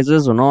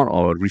realizes or not,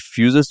 or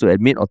refuses to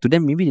admit, or to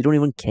them maybe they don't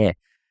even care,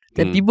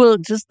 that people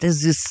just,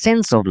 there's this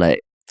sense of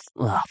like,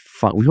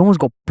 fuck, we almost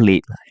got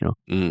played,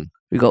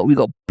 we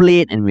got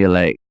played, and we're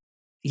like,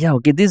 yeah,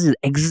 okay, this is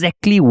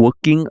exactly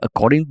working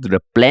according to the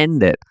plan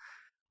that,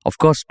 of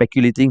course,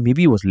 speculating,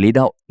 maybe it was laid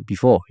out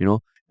before,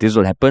 this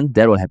will happen,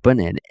 that will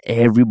happen, and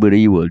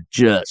everybody will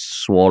just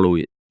swallow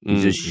it.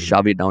 Just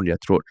shove it down their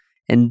throat.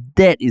 And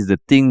that is the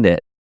thing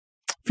that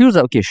feels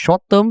like, okay,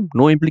 short term,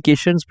 no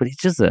implications, but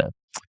it's just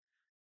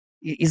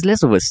it's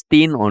less of a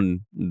stain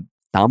on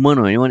Tharman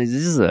or anyone. It's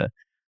just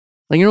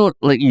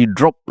like you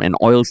drop an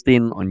oil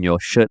stain on your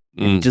shirt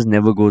and it just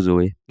never goes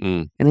away.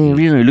 And then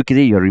you look at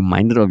it, you're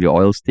reminded of your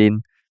oil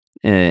stain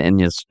and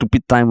your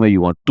stupid time where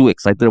you were too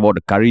excited about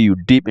the curry you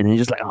dip, and then you're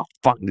just like, oh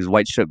fuck, this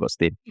white shirt got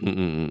stained.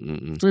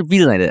 So it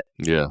feels like that.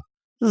 Yeah.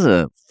 This is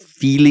a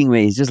feeling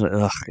where it's just like,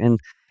 ugh.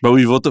 But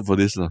we voted for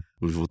this.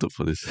 We voted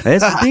for this.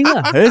 That's the thing.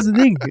 That's the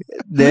thing.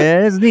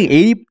 That's the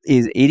thing.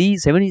 80,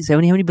 70, how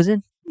many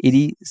percent?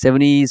 80,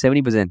 70%.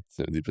 70%,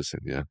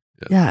 yeah.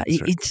 Yeah,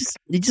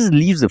 it just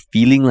leaves a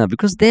feeling,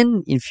 because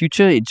then in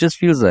future it just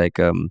feels like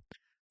like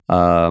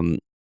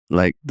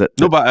the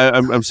No, but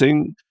I'm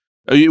saying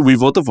we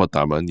voted for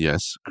Tharman,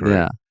 yes,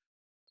 correct.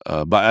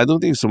 Yeah. But I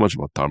don't think it's so much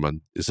about Tharman.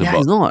 It's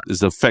not.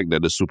 It's the fact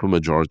that the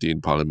supermajority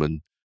in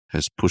Parliament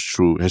has pushed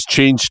through, has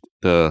changed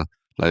the,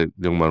 like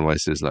Leong Man Wai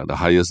says, like the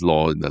highest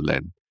law in the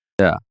land.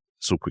 Yeah.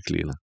 So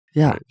quickly.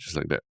 Yeah. Right? Just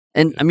like that.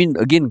 And I mean,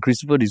 again,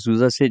 Christopher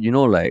D'Souza said,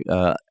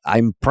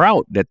 I'm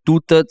proud that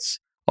 2/3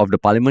 of the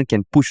Parliament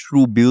can push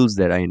through bills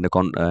that are in the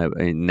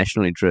in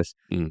national interest.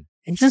 And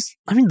just,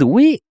 I mean, the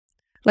way,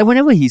 like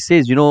whenever he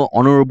says,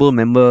 Honourable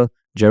Member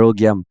Gerald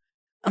Giam,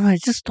 I'm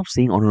like, just stop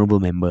saying Honourable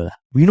Member.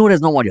 We know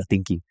that's not what you're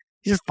thinking.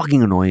 It's just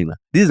fucking annoying.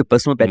 This is a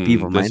personal pet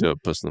peeve of mine. That's your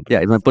personal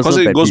Yeah, it's my personal pet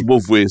peeve. pet Because it goes peeve.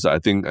 both ways. I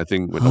think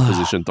when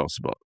opposition talks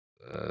about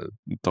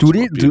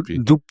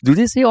Do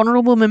they say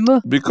Honourable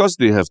Member? Because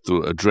they have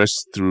to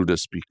address through the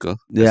speaker.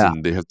 Yeah.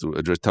 They have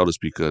to tell the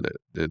speaker that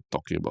they're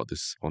talking about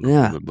this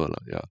honourable member.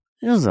 Yeah.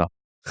 It's a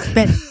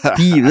pet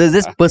peeve.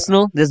 That's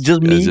personal. That's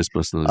just me. It's just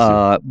personal.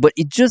 But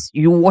it just,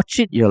 you watch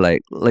it, you're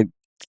like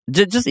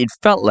just it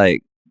felt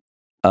like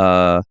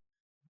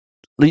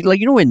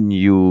when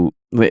you,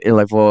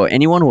 like for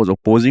anyone who was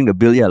opposing the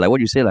bill, like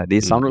what you say, they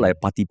sounded like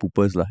party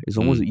poopers. It's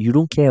almost, you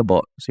don't care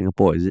about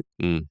Singapore, is it?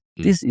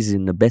 This is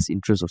in the best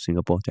interest of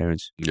Singapore,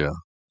 Terence. Yeah.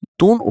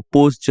 don't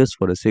oppose just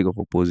for the sake of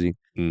opposing.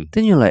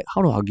 Then you're like,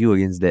 how to argue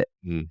against that?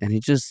 And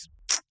it just...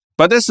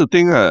 But that's the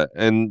thing,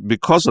 and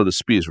because of the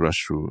speed is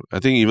rushed through, I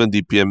think even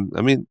DPM,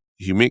 I mean,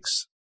 he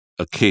makes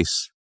a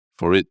case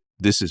for it.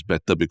 This is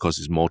better because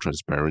it's more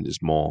transparent,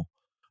 it's more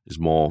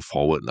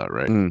forward,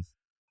 right?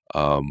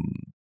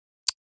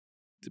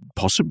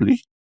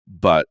 Possibly,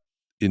 but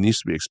it needs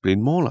to be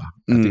explained more. I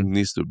think it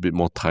needs a bit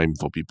more time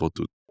for people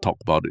to talk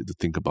about it, to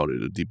think about it,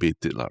 to debate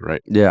it,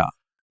 right? Yeah.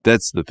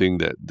 That's the thing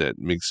that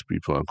makes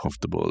people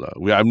uncomfortable.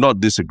 I'm not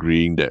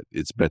disagreeing that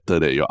it's better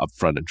that you're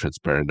upfront and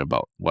transparent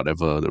about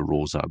whatever the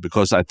roles are,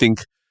 because I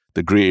think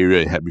the grey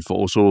area it had before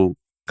also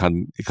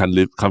can't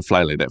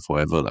fly like that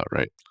forever,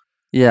 right?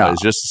 Yeah.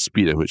 It's just the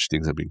speed at which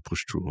things are being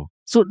pushed through.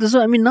 So that's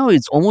what I mean. Now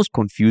it's almost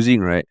confusing,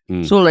 right?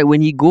 So like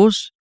when he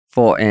goes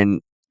for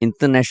an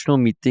international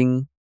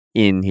meeting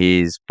in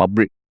his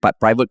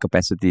private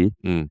capacity,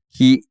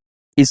 he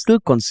is still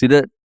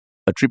considered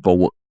a trip for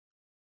work.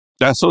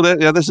 Yeah, so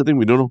that's the thing,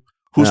 we don't know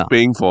who's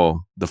paying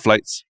for the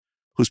flights,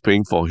 who's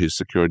paying for his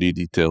security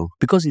detail.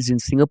 Because it's in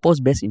Singapore's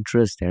best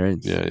interest,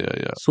 Terence.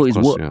 Yeah. So it's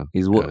work.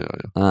 It's work.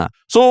 Yeah.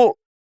 So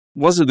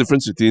what's the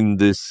difference between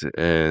this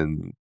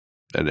and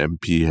an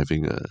MP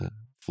having a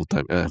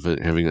full-time,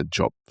 having a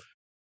job,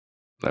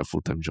 like a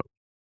full-time job?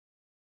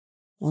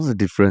 What's the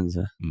difference?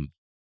 I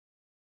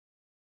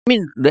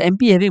mean, the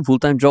MP having a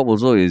full-time job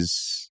also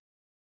is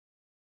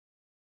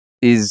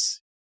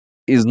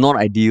not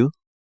ideal.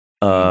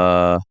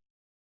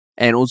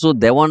 And also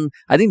that one,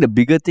 I think the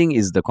bigger thing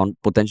is the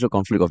potential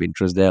conflict of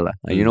interest there. Like,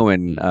 you know,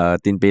 when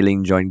Tin Pei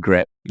Ling joined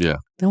Grab. Yeah.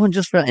 That one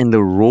just felt, and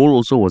the role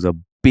also was a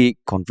big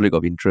conflict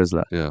of interest.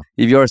 Yeah.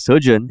 If you're a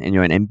surgeon and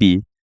you're an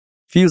MP,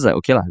 feels like,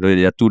 okay,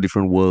 there are two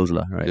different worlds,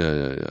 right?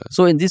 Yeah.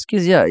 So in this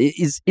case,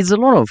 it's a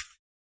lot of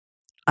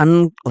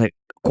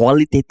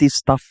qualitative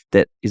stuff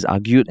that is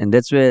argued, and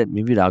that's where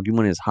maybe the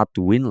argument is hard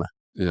to win.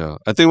 Yeah.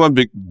 I think one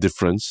big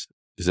difference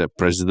is that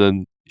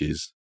president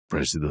is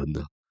president.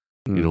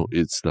 You know,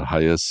 it's the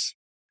highest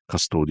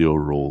custodial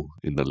role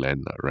in the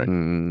land, right?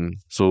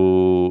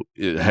 So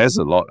it has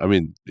a lot. I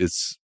mean,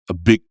 it's a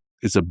big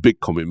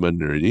commitment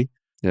already.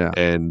 Yeah.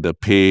 And the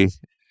pay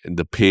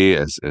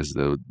as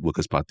the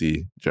Workers'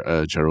 Party,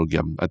 Gerald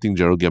Giam, I think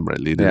Gerald Giam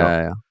laid it out.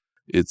 Yeah.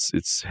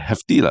 It's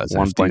hefty, lah.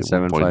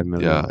 1.75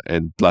 million. Yeah,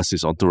 and plus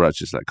his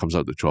entourage is comes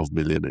out to 12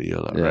 million a year,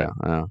 right?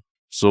 Yeah.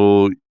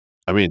 So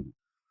I mean,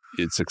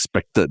 it's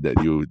expected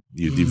that you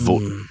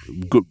devote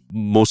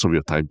most of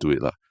your time to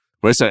it, lah.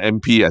 Whereas an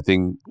MP, I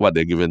think what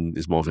they're given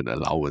is more of an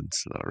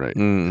allowance, right?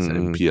 It's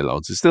an MP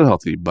allowance. It's still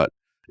healthy, but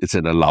it's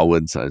an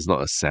allowance. It's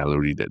not a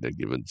salary that they're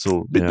given. So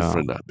a bit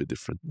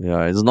different.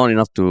 Yeah, it's not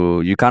enough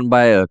you can't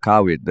buy a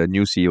car with the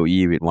new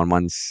COE with 1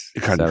 month's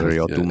salary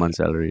or 2 months'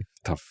 salary.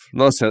 Tough.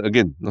 Not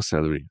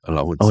salary,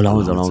 allowance. Oh,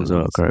 allowance.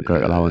 Correct.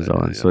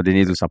 Allowance. So they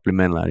need to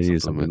supplement.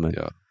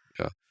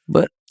 Yeah.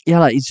 But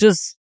it's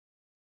just,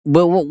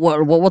 but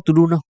what to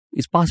do now?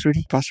 It's passed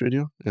already.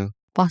 Yeah.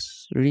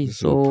 Passed already. It's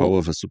so the power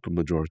of a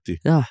supermajority.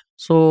 Yeah.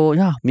 So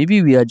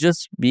maybe we are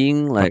just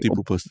being like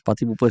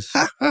Party poopers.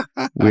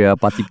 We are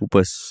party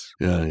poopers.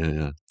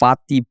 Yeah.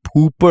 Party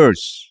poopers.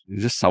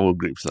 It's just sour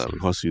grapes,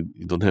 because you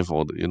don't have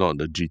you're not on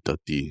the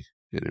G30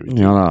 and everything.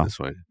 Yeah, that's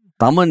why.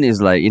 Taman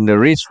is in the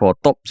race for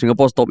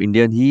Singapore's top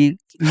Indian. He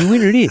win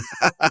already.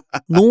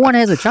 No one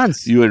has a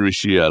chance. You and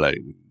Rishi are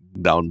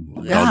down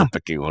the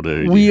pecking order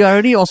already. We are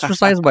already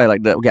ostracized by I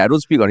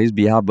don't speak on his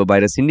behalf, but by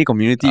the Sindhi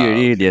community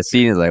already. They're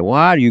seen as what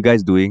are you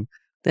guys doing?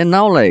 Then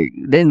now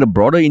then the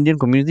broader Indian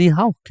community,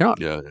 how? Cannot.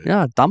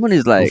 Yeah. Taman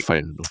is no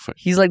fight.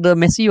 He's like the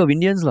Messi of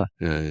Indians.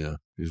 Yeah.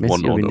 He's Messi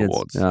won all the Indians.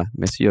 awards. Yeah,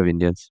 Messi of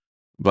Indians.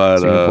 But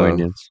Singapore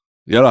Indians.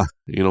 Yeah,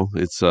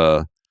 it's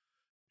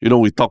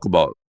we talk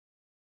about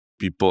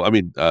people. I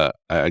mean,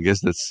 I guess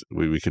that's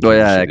we can. Oh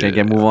yeah,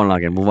 can move on.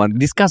 Can move on.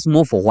 Discuss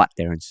more for what,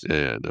 Terence?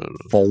 Yeah, no.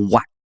 For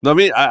what? No, I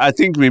mean, I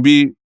think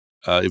maybe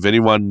if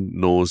anyone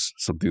knows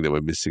something that we're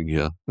missing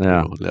here,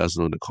 let us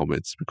know in the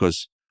comments,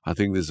 because I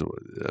think this is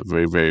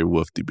very, very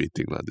worth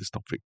debating, this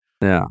topic.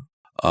 Yeah.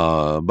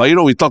 But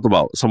we talked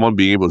about someone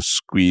being able to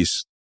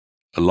squeeze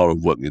a lot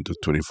of work into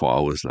 24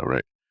 hours,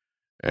 right?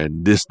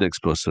 And this next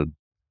person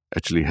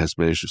actually has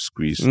managed to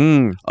squeeze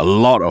a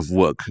lot of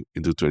work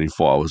into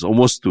 24 hours,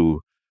 almost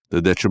to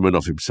the detriment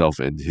of himself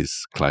and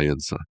his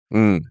clients.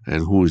 And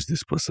who is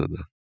this person?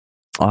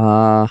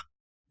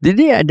 Did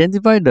they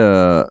identify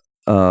the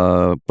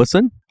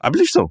person? I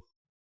believe so.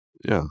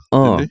 Yeah.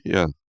 Oh. Did they?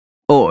 Yeah.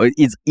 Oh,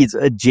 it's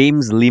a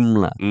James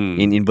Lim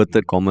in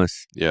inverted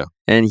commas. Yeah.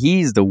 And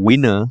he is the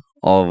winner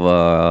of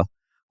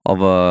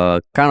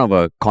a kind of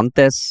a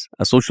contest,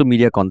 a social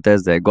media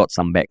contest that got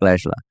some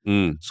backlash.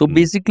 So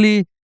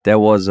basically, there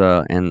was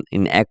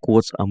in air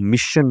quotes, a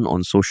mission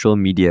on social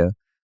media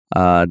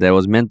that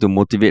was meant to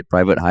motivate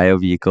private hire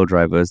vehicle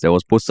drivers that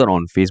was posted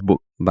on Facebook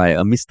by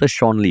a Mr.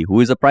 Sean Lee, who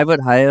is a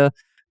private hire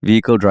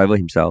vehicle driver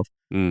himself.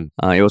 It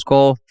was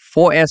called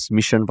 4S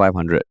Mission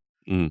 500.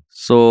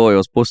 So it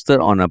was posted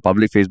on a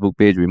public Facebook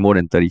page with more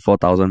than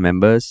 34,000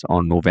 members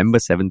on November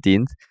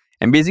 17th.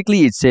 And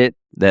basically it said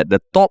that the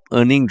top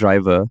earning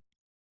driver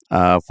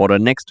for the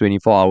next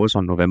 24 hours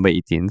on November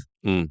 18th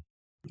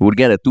would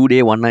get a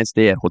 2-day, 1-night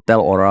stay at Hotel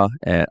Aura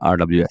at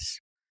RWS.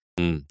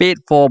 Paid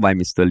for by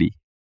Mr. Lee.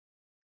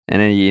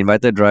 And then he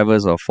invited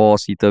drivers of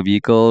 4-seater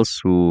vehicles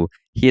who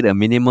hit a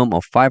minimum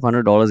of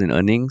 $500 in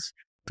earnings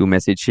to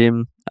message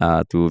him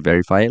to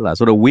verify it.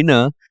 So the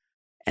winner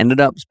ended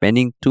up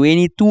spending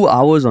 22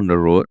 hours on the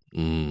road,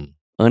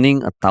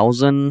 earning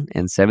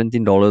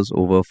 $1,017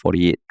 over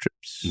 48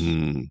 trips.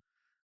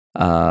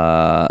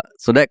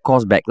 So that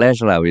caused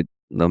backlash with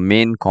the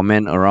main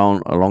comment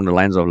along the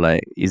lines of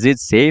like, is it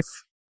safe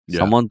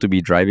someone to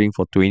be driving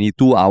for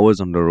 22 hours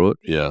on the road?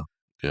 Yeah.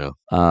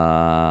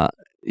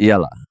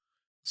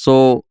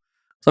 So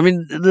I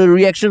mean, the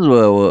reactions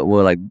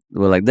were like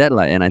that,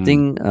 and I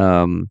think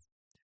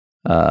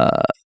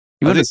But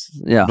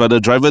the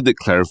driver did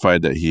clarify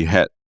that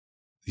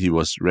he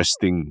was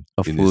resting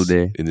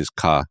day in his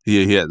car.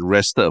 He had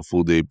rested a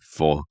full day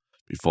before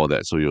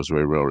that, so he was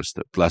very well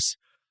rested. Plus,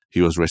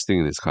 he was resting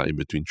in his car in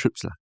between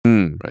trips,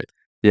 right?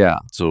 Yeah.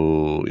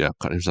 So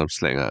cut him some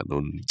slack,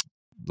 Don't.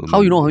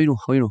 How you know?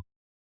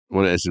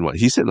 Well, as in what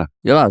he said,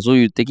 Yeah, so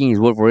you're taking his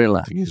word for it,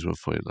 Taking his word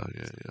for it,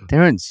 Yeah.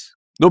 Terence.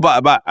 No,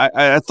 but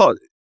I thought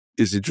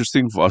it's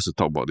interesting for us to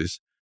talk about this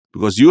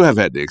because you have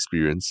had the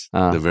experience.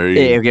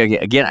 Okay.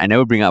 Again, I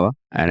never bring up.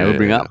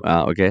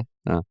 Okay.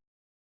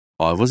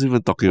 Oh, I wasn't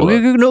even talking about...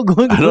 Okay, no,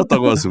 go on. I don't talk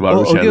about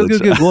Subaru Challenge.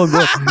 Okay,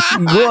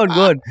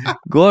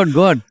 go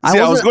on. See,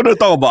 I was going to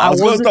talk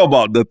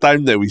about the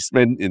time that we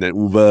spent in an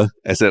Uber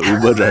as an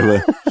Uber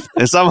driver.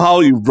 And somehow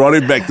you brought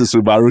it back to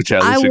Subaru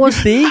Challenge. I was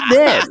saying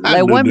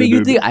that. What made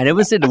you think? I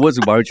never said the word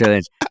Subaru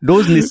Challenge.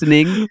 Those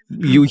listening,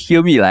 you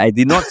hear me. I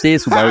did not say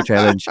Subaru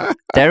Challenge.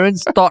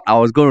 Terence thought I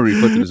was going to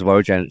refer to the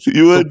Subaru Challenge.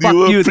 You were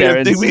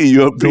preempting me.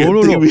 You were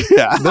preempting me.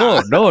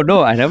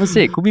 No. I never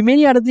said. Could be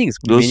many other things.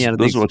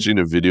 Those watching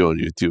the video on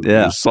YouTube,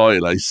 you saw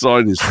it. You saw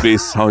in his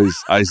face how his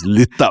eyes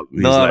lit up.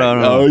 He's no.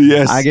 Oh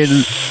yes, I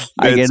can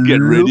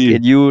get ready.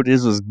 At you.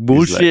 This was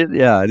bullshit.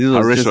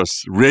 Harish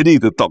was ready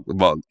to talk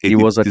about. It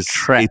was a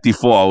trap.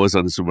 84 hours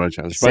on the Subaru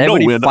Challenge.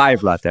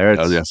 75 lah,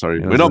 Terence. Sorry.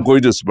 We're not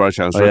going to Subaru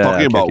Challenge. We're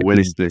talking about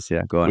when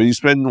go on. When you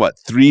spend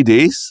 3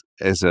 days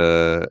as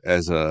a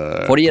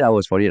 48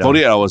 hours.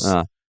 48 hours.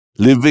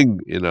 Living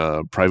in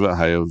a private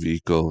hire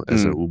vehicle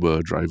as an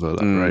Uber driver,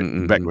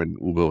 right? Back when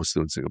Uber was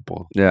still in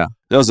Singapore. Yeah.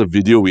 That was a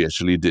video we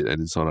actually did,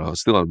 and it's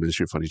still on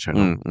Ministry of Funny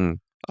channel.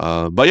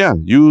 But yeah,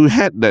 you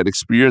had that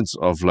experience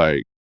of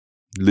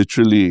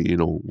literally,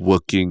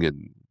 working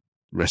and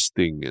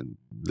resting and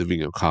living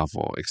in your car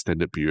for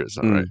extended periods,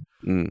 right?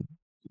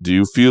 Do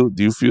you feel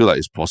like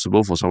it's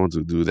possible for someone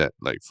to do that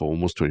for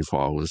almost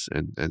 24 hours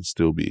and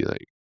still be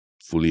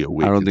fully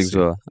awake? I don't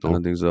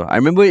think so. I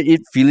remember I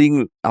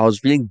was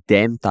feeling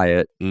damn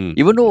tired.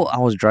 Even though I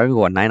was driving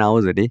 9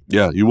 hours a day.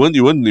 Yeah, you weren't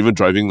even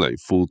driving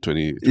full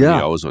 20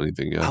 hours or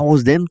anything. Yeah. I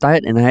was damn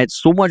tired and I had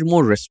so much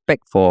more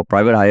respect for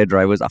private hire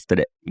drivers after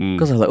that.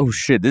 Because I was like, oh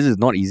shit, this is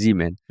not easy,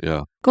 man.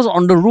 Yeah. Because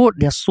on the road,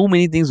 there's so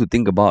many things to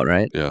think about,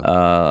 right?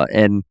 Yeah.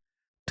 And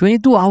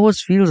 22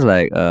 hours feels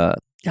like,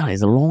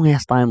 it's a long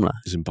ass time.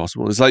 It's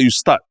impossible. It's like you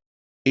start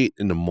 8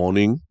 in the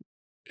morning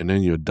and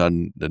then you're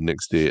done the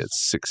next day at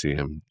 6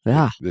 a.m.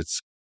 Yeah.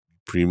 That's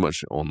pretty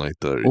much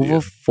all-nighter.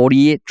 Over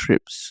 48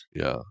 trips.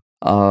 Yeah.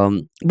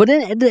 But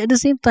then at the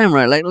same time,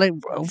 right, like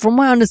from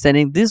my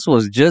understanding, this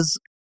was just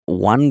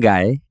one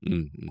guy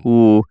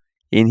who,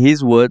 in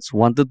his words,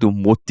 wanted to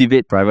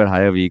motivate private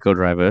hire vehicle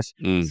drivers.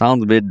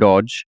 Sounds a bit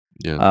dodge.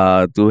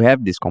 Yeah. To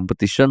have this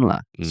competition.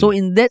 So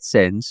in that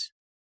sense,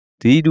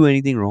 did he do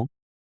anything wrong?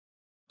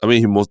 I mean,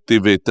 he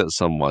motivated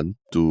someone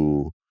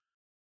to...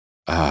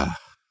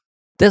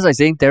 That's like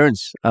saying,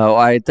 Terence,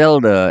 I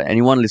tell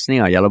anyone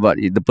listening,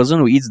 the person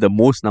who eats the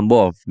most number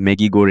of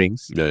Maggi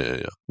Gorengs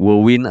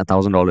will win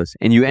 $1,000.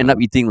 And you end up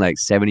eating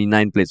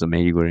 79 plates of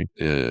Maggi Goreng.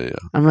 Yeah.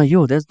 I'm like,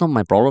 that's not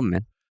my problem,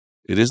 man.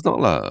 It is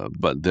not,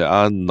 but there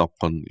are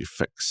knock-on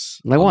effects.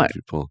 Like on what?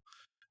 People.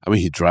 I mean,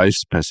 he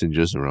drives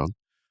passengers around.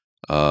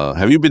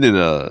 Have you been in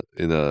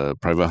a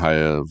private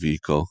hire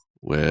vehicle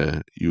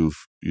where you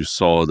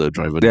saw the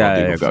driver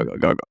nodding?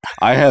 Go.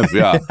 I have,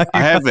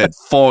 I have at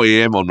 4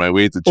 a.m. on my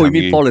way to Changi. Oh, you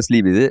mean fall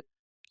asleep, is it?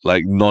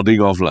 Nodding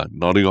off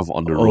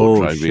on the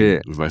road,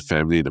 driving with my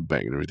family in the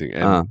back and everything.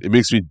 And it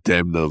makes me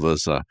damn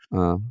nervous.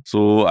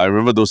 So I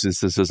remember those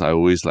instances. I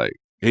always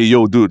hey,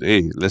 yo, dude,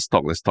 hey, let's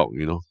talk,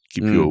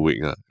 keep you awake.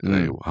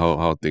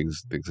 How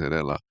things like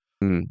that.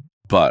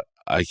 But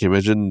I can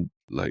imagine,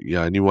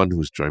 anyone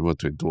who's driving for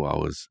 22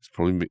 hours,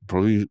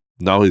 probably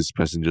now his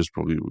passengers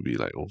probably would be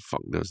like, oh,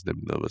 fuck, that's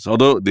them nervous.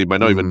 Although they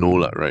might not even know,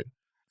 right?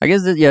 I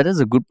guess that's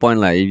a good point.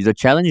 If the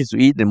challenge is to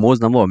eat the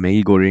most number of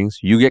Maggi Gorengs,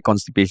 you get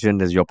constipation,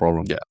 that's your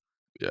problem.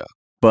 Yeah.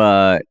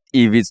 But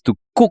if it's to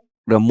cook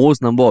the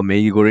most number of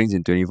Maggi Gorengs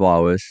in 24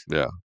 hours,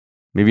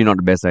 maybe not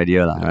the best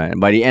idea, right?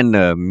 By the end,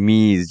 the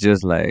meat is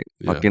just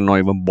fucking not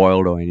even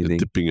boiled or anything. You're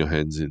dipping your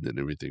hands in and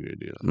everything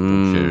already.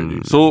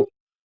 Already. So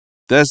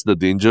that's the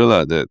danger,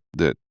 that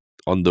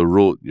on the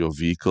road, your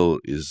vehicle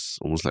is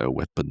almost like a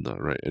weapon,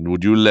 right? And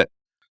would you let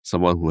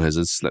someone who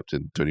hasn't slept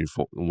in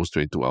almost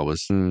 22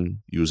 hours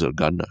use a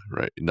gun,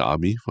 right? In the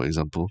army, for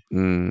example,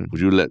 would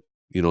you let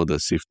the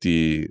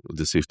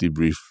safety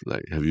brief.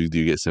 Like, do you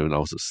get 7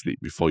 hours of sleep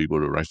before you go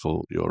to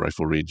your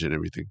rifle range and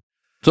everything?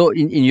 So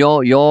in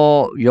your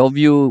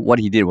view, what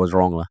he did was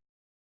wrong, lah.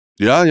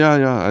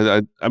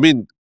 Yeah. I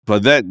mean,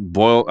 but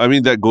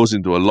that goes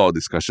into a lot of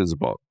discussions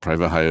about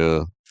private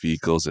hire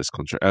vehicles as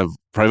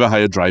private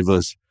hire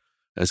drivers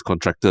as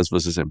contractors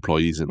versus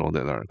employees and all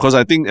that. Because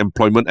I think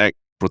Employment Act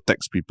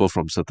protects people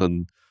from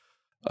certain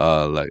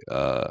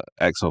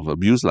acts of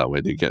abuse,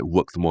 where they get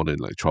worked more than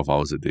 12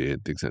 hours a day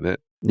and things like that.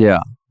 Yeah.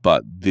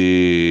 But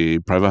the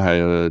private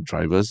hire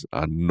drivers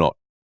are not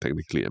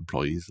technically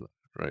employees,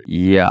 right?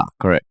 Yeah,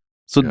 correct.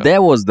 So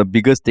that was the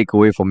biggest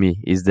takeaway for me,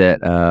 is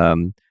that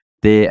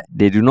they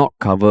do not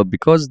cover,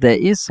 because there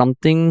is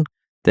something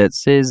that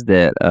says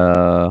that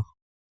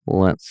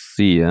let's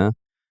see,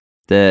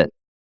 that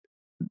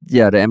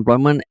the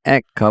Employment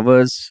Act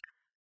covers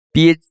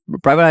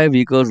private hire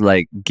vehicles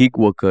like gig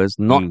workers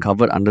not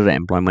covered under the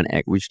Employment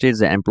Act, which states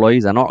that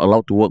employees are not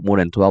allowed to work more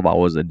than 12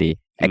 hours a day,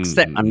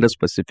 except under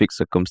specific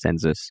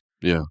circumstances.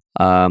 Yeah.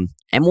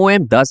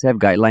 MOM does have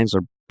guidelines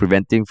on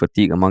preventing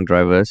fatigue among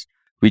drivers,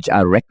 which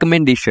are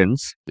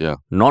recommendations,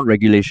 not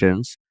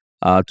regulations,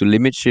 to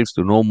limit shifts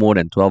to no more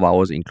than 12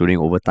 hours, including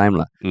overtime.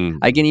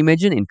 I can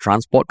imagine in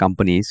transport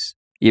companies,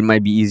 it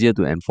might be easier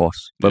to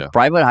enforce. But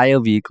private hire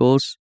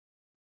vehicles,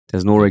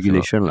 there's no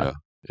regulation.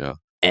 Yeah.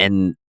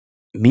 And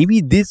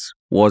maybe this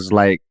was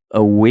like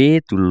a way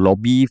to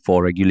lobby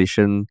for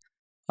regulation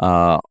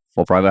for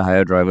private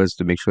hire drivers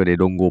to make sure they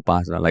don't go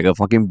past. Like a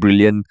fucking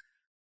brilliant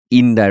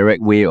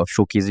indirect way of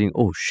showcasing,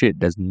 oh shit,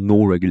 there's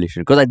no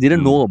regulation. Because I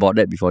didn't know about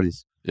that before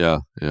this. Yeah.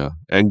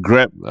 And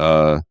Grab,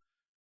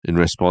 in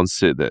response,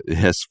 said that it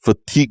has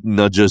fatigue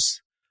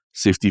nudges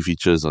safety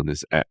features on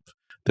this app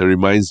that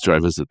reminds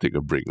drivers to take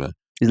a break.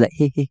 It's like,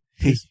 hey,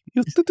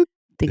 you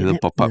take a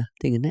nap. pop up.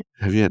 Take a nap.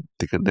 Have you had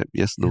taken a nap?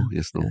 Yes, no.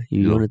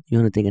 You want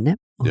to take a nap?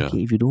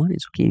 Okay, if you don't want,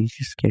 it's okay. You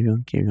just carry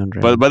on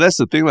driving. But that's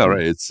the thing,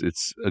 right? It's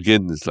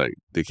again, it's like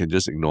they can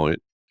just ignore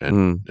it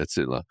and that's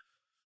it,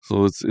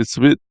 So it's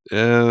a bit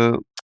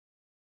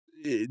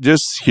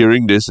just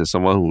hearing this as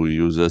someone who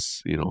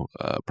uses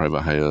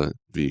private hire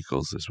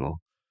vehicles as well.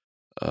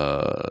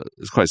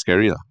 It's quite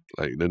scary,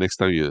 Like the next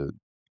time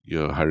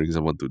you're hiring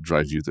someone to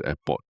drive you to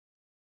airport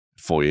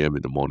 4 a.m.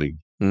 in the morning,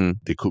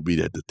 they could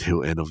be at the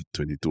tail end of a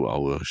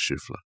 22-hour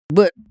shift,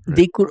 But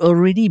they could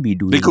already be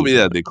doing. They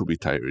could be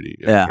tired already.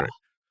 Yeah. Correct.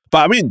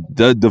 But I mean,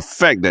 the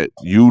fact that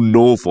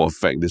for a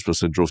fact this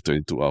person drove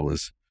 22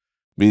 hours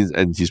means,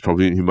 and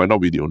he might not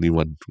be the only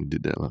one who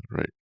did that,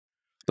 right?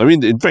 I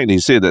mean, in fact, he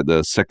said that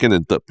the second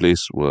and third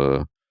place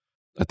were,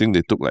 I think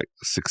they took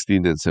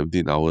 16 and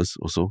 17 hours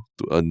or so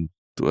to earn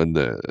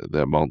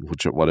the amount,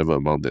 whatever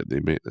amount that they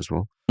made as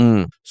well.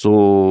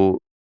 So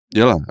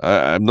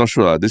I'm not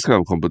sure. This kind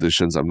of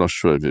competitions, I'm not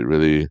sure if it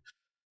really.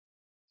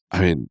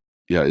 I mean,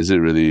 is it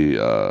really?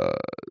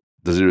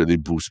 Does it really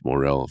boost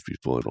morale of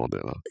people and all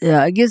that?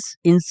 Yeah, I guess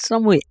in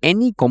some way,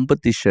 any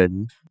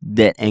competition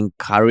that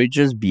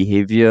encourages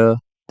behavior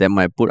that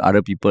might put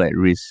other people at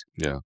risk,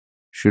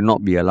 should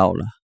not be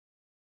allowed,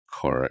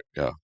 Correct.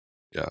 Yeah.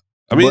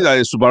 I mean,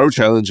 Subaru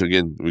Challenge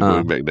again. We're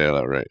going back there,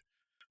 right?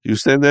 You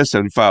stand there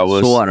 75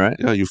 hours. So what, right?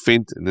 Yeah, you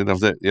faint, and then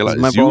after that, it's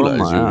it's you,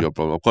 it's your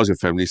problem. Of course, your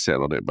family's sad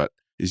on that, but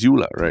it's you,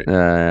 right?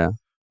 Yeah.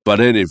 But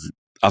then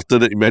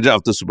imagine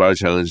after Subaru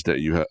Challenge that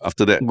you have,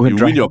 after that, you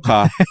win your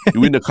car,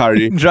 you win the car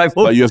already, drive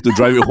home. But you have to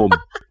drive it home.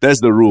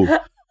 That's the rule.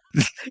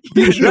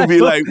 You'll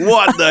be like,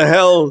 what the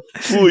hell?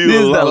 Who you?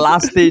 This is the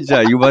last stage.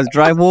 You must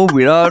drive home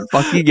without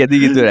fucking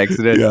getting into an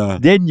accident. Yeah.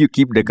 Then you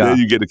keep the car. Then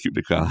you get to keep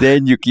the car.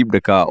 Then you keep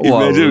the car.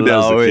 Imagine if that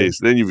was the case.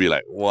 Then you'd be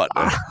like, what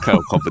kind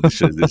of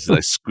competition is this?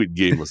 Like Squid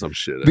Game or some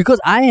shit.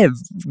 Because I have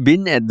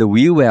been at the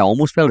wheel where I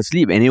almost fell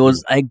asleep, and it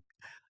was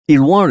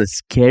it's one of the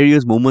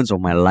scariest moments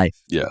of my life.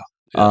 Yeah.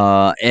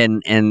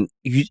 And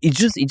it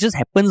just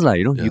happens,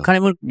 you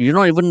can't even, you're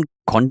not even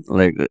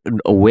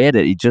aware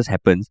that it just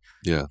happens.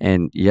 Yeah.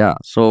 And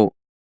so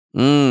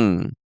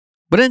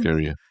but then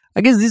scary,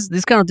 I guess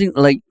this kind of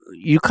thing,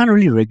 you can't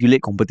really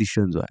regulate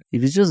competitions, right?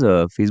 If it's just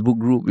a Facebook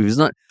group, if it's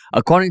not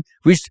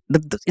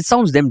it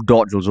sounds damn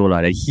dodge also,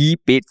 that he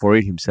paid for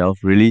it himself,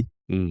 really.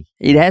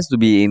 It has to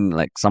be in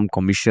some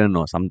commission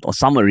or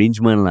some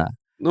arrangement,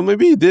 No,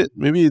 maybe he did.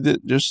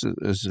 Just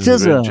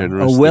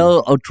a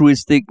well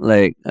altruistic,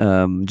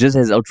 just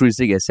as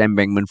altruistic as Sam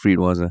Bankman-Fried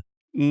was.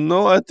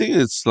 No, I think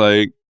it's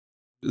like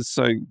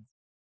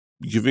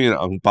giving an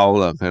ang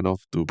pao kind of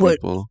to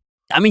people.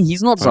 I mean,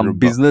 he's not some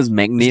business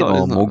magnate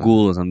or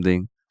mogul or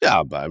something.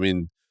 Yeah, but I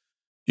mean,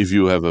 if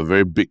you have a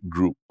very big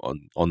group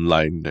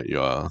online that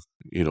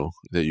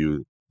that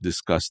you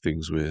discuss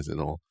things with,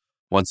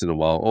 once in a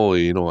while,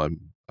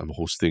 I'm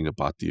hosting a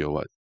party or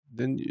what,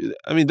 then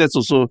that's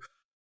also.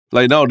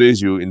 Like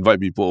nowadays, you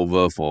invite people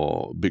over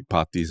for big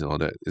parties and all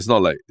that. It's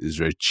not like it's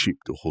very cheap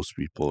to host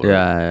people. Right?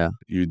 Yeah.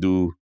 You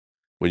do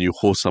when you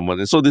host someone.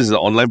 And so this is an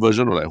online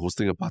version of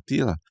hosting a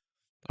party.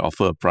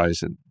 Offer a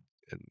price and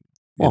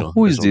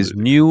who is this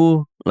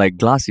new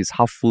glass is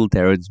half full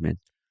Terrence, man?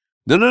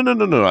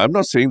 No. I'm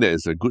not saying that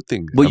it's a good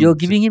thing. But you're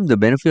giving him the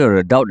benefit of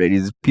the doubt that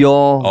it's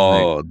pure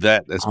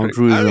that aspect.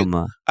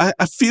 altruism.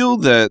 I feel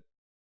that,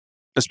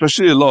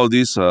 especially a lot of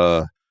these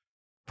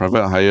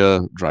private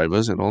hire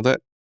drivers and all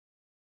that,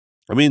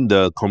 I mean,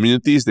 the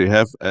communities they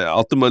have,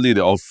 ultimately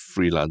they're all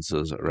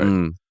freelancers,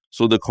 right?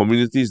 So the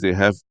communities they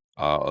have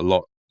are a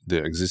lot, they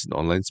exist in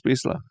online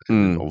space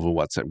and over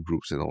WhatsApp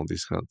groups and all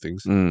these kind of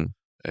things.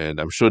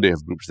 And I'm sure they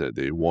have groups that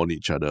they warn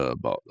each other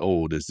about,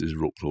 there's this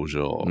road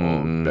closure or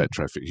bad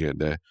traffic here and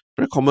there.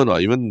 Very common,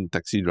 even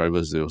taxi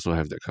drivers, they also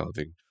have that kind of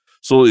thing.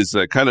 So it's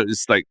like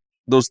it's like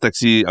those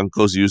taxi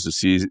uncles you used to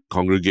see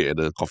congregate at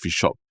a coffee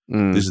shop.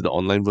 This is the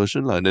online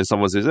version. And then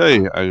someone says,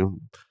 hey,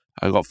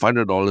 I got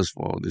 $500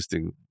 for this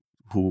thing.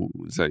 Who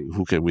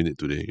can win it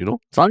today,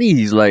 Suddenly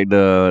he's like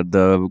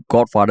the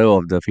godfather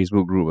of the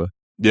Facebook group.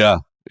 Yeah.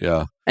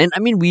 And I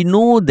mean, we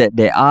know that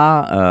there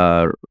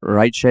are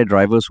rideshare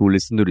drivers who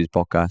listen to this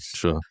podcast.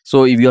 Sure.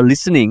 So if you're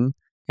listening,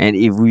 and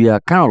if we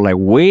are kind of like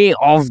way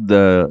off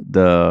the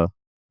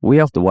way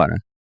off the what?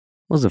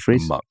 What's the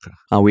phrase? Mark.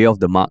 Way off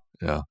the mark.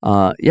 Yeah.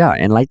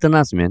 Enlighten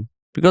us, man.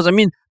 Because I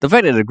mean, the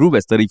fact that the group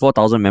has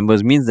 34,000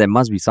 members means there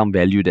must be some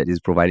value that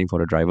is providing for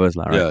the drivers,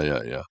 right?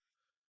 Yeah.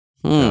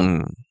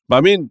 But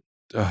I mean,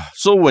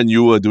 so when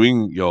you were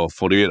doing your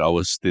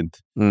 48-hour stint,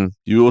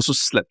 you also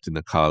slept in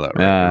the car, right?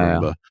 Yeah, I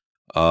remember.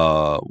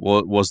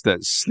 Was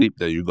that sleep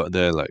that you got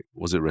there,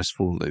 was it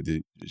restful?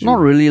 Not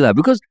really,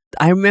 because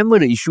I remember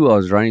the issue I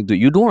was running into.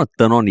 You don't want to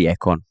turn on the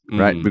aircon,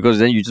 right? Because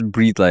then you just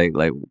breathe like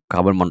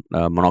carbon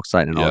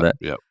monoxide and all that.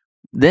 Yeah.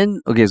 Then,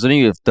 okay, so then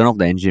you have to turn off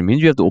the engine.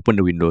 Means you have to open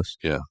the windows.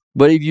 Yeah.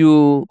 But if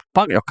you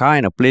park your car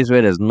in a place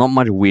where there's not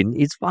much wind,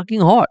 it's fucking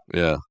hot.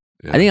 Yeah.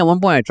 I think at one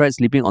point I tried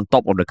sleeping on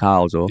top of the car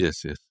also.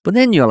 Yes. But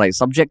then you're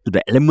subject to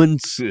the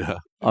elements. Yeah.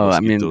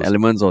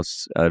 Elements of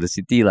the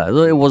city.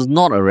 So it was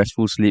not a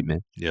restful sleep,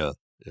 man. Yeah.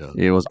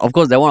 It was, of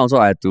course, that one also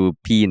I had to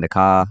pee in the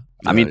car.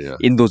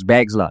 In those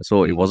bags,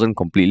 so it wasn't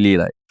completely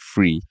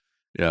free.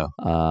 Yeah.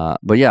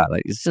 But yeah,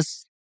 it's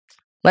just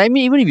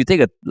even if you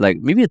take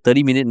maybe a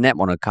 30-minute nap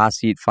on a car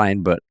seat,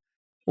 fine. But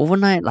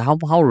overnight,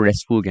 how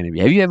restful can it be?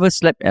 Have you ever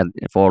slept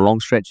for a long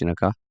stretch in a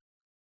car?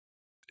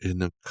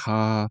 In a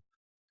car,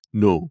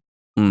 no.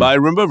 But I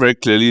remember very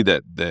clearly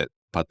that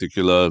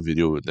particular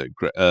video with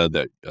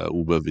that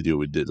Uber video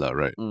we did,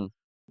 right?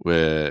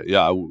 Where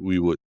we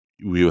would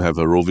have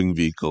a roving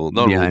vehicle,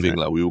 not behind,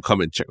 roving, we will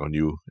come and check on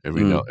you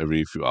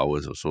every few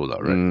hours or so,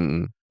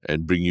 right?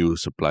 And bring you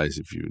supplies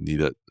if you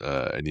needed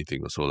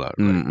anything or so, right?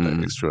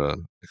 Like extra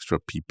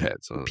pee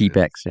pads. Pee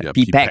packs, yeah.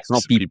 Pee packs,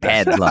 not pee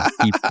pads,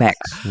 pee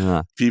packs.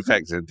 Pee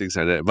packs and things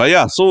like that. But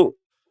yeah, so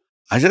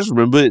I just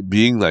remember it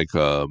being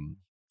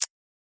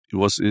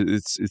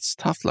it's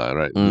tough,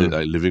 right?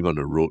 Like living on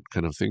the road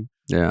kind of thing.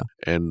 Yeah.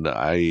 And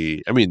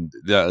I mean,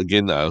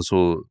 again, I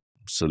also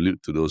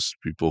salute to those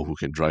people who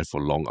can drive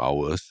for long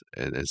hours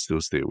and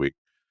still stay awake.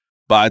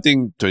 But I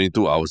think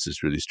 22 hours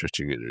is really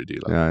stretching it already.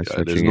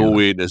 There's no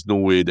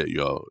way that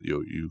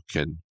you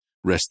can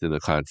rest in the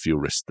car and feel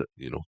rested,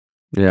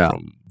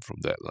 from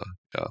that.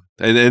 Yeah.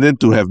 And then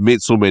to have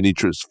made so many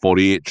trips,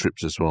 48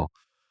 trips as well.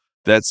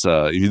 That's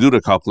if you do the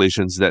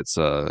calculations, that's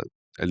at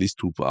least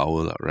 2 per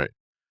hour, right?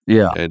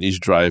 Yeah. And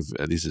each drive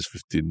at least is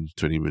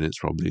 15-20 minutes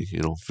probably,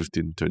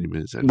 15-20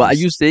 minutes at But least.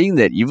 Are you saying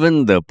that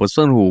even the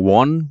person who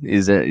won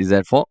is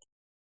at fault?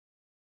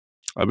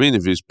 I mean,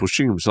 if he's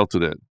pushing himself to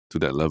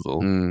that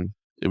level,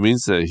 it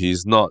means that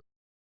he's not,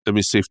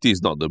 safety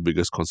is not the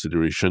biggest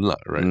consideration,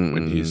 right?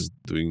 When he's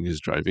doing his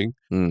driving.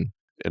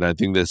 And I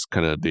think that's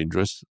kind of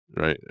dangerous,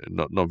 right?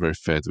 Not very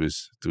fair to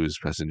his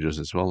passengers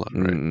as well,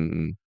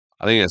 right?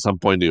 I think at some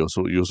point you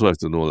also have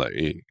to know,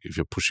 hey, if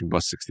you're pushing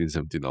past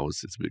 16-17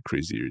 hours, it's a bit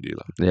crazy already.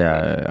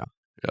 Yeah.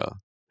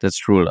 That's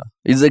true.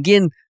 It's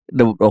again,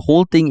 the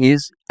whole thing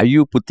is, are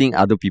you putting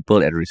other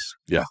people at risk?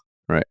 Yeah.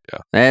 Right. Yeah.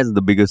 That's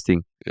the biggest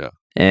thing. Yeah.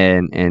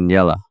 And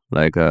yeah,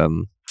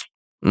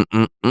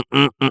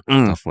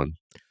 tough one.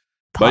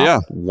 But yeah,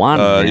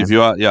 if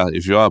you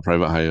are a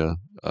private hire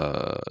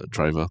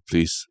driver,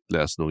 please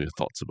let us know your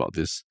thoughts about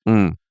this.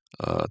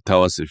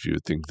 Tell us if you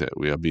think that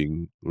we're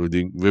being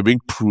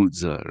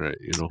prudes, right?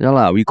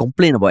 Yeah, we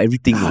complain about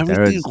everything.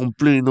 Everything you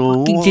complain.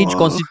 Fucking change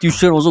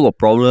constitution also got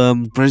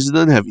problem.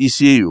 President have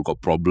ECA, you got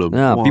problem.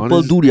 Yeah,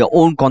 people do their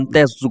own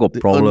contest also got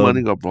problem. Earn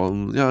money got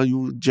problem. Yeah,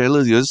 you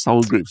jealous. You're just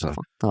sour grapes. You're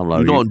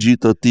not on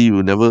G30.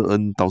 You never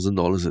earn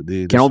 $1,000 a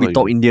day. Cannot be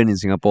top Indian in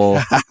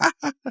Singapore.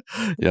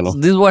 Yeah, so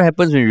this is what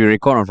happens when we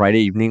record on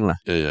Friday evening,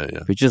 Yeah.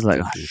 Which just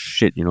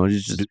shit,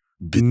 it's just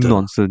bitter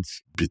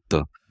nonsense.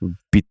 Bitter.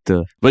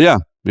 But yeah.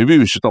 Maybe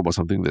we should talk about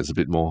something that's a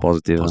bit more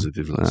positive. So,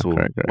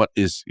 correct. What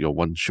is your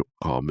one shook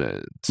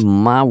comment?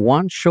 My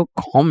one shook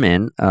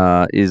comment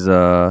is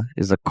a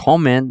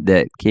comment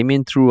that came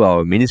in through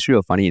our Ministry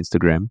of Funny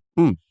Instagram.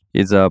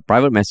 It's a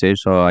private message,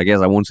 so I guess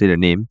I won't say the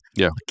name.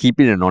 Yeah. Keep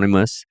it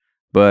anonymous.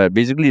 But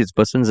basically, this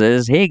person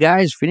says, "Hey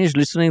guys, finished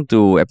listening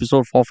to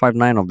episode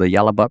 459 of the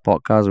Yalabat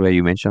podcast where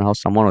you mentioned how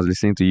someone was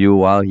listening to you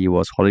while he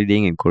was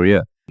holidaying in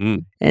Korea.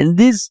 And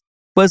this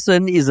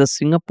person is a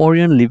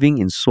Singaporean living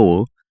in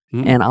Seoul.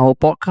 And our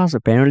podcast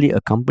apparently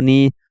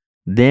accompany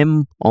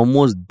them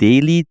almost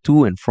daily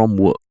to and from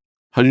work.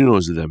 How do you know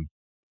it's them?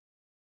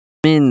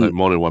 I mean, Like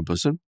more than one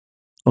person?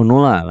 oh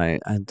no lah, like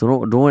I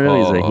don't know whether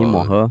it's a him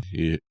or her.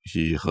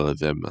 He, her,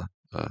 them.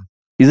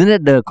 Isn't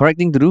that the correct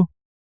thing to do?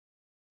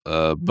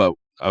 But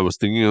I was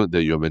thinking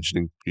that you're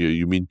mentioning,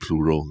 you mean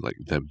plural, like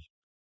them.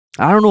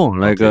 I don't know.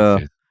 Like,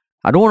 Okay.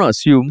 I don't want to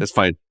assume. That's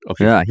fine.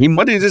 Okay. Yeah, him,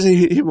 Why did you just say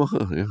him or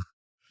her? Yeah.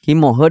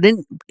 him or her.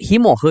 Then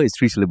him or her is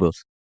 3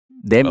 syllables.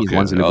 Them is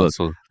 1 syllable.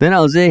 So, Then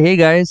I'll say, hey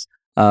guys,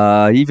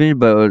 he finished,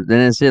 but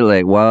then I say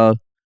like, well,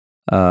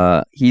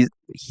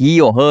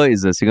 he or her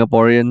is a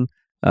Singaporean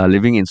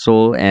living in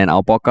Seoul, and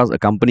our podcast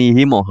accompany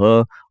him or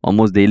her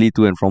almost daily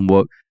to and from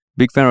work.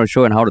 Big fan of the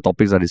show and how the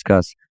topics are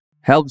discussed.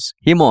 Helps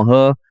him or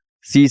her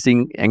see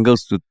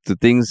angles to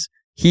things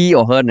he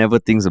or her never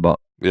thinks about.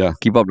 yeah,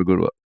 Keep up the good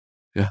work.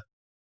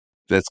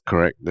 that's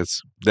correct.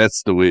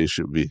 That's the way it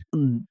should be.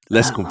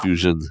 Less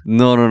confusion.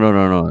 No.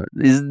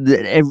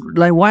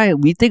 Like why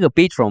we take a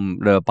page from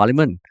the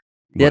parliament?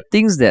 There are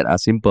things that are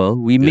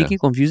simple. We make it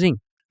confusing.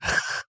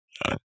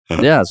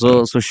 Yeah.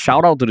 So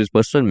shout out to this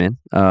person, man.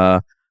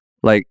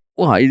 Like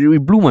wow,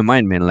 it blew my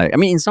mind, man. Like I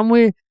mean, in some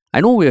way,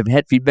 I know we have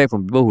had feedback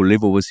from people who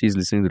live overseas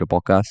listening to the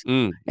podcast,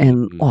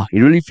 and it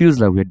really feels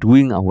like we're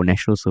doing our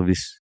national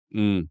service.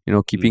 You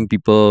know, keeping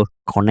people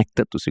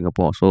connected to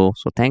Singapore. So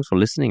thanks for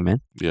listening, man.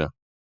 Yeah.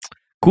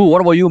 Cool.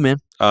 What about you, man?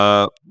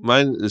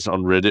 Mine is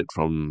on Reddit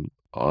from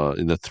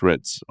in the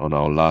threads on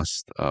our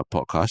last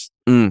podcast,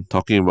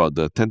 talking about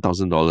the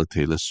 $10,000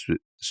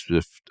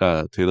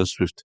 Taylor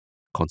Swift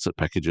concert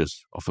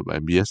packages offered by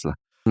MBS lah.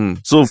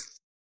 So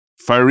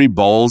Fiery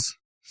Balls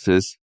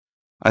says,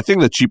 I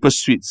think the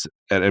cheapest suites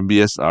at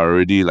MBS are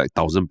already like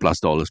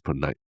 $1,000+ per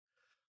night.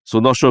 So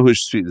not sure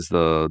which suite is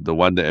the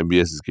one that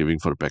MBS is giving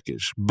for the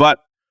package. But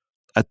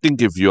I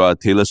think if you are a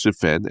Taylor Swift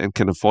fan and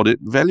can afford it,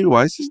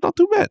 value-wise, it's not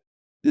too bad.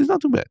 It's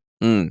not too bad.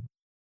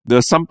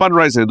 The Sampan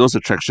rides and those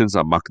attractions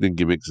are marketing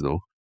gimmicks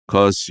though,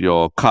 because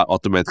your card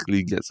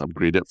automatically gets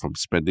upgraded from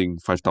spending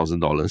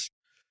 $5,000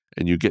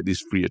 and you get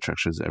these free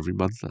attractions every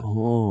month.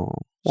 Oh,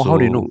 well, how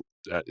do you know?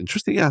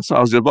 Interesting, yeah. So I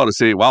was about to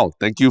say, wow,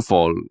 thank you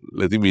for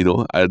letting me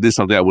know. This is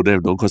something I wouldn't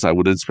have known because I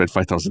wouldn't spend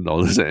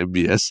 $5,000 at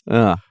MBS.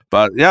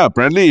 But yeah,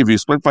 apparently if you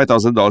spend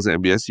 $5,000 at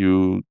MBS,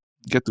 you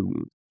get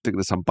to take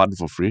the Sampan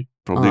for free.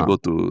 Probably go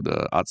to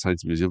the Art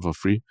Science Museum for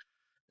free.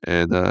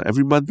 And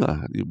every month,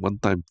 one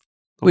time.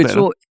 Wait,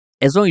 so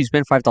as long as you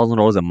spend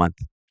 $5,000 a month,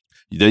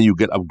 then you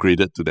get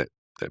upgraded to that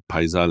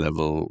Paisa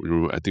level.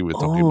 I think we're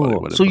talking about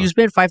it. Whatever. So you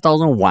spend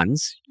 5,000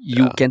 once,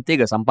 you can take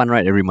a Sampan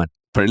ride every month.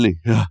 Apparently,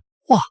 yeah.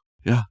 Wow.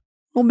 Yeah.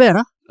 Not bad,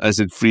 huh? As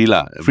in free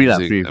lah. Free. I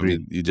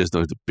mean, you just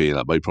don't have to pay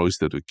lah, but you probably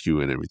still have to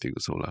queue and everything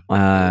also lah.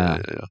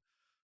 Yeah.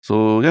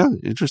 So yeah,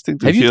 interesting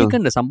to hear. Have you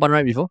taken the Sampan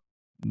ride before?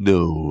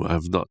 No,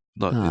 I've not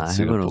in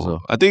Singapore.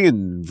 Also. I think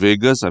in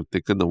Vegas, I've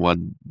taken the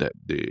one that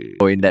they...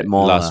 in that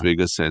mall. Las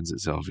Vegas Sands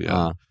itself,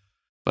 yeah.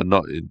 But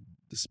not in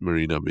this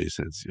Marina Bay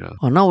Sands, yeah.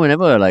 Now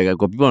whenever like I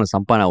got people on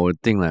Sampan, I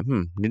would think like,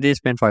 did they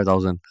spend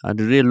 5,000?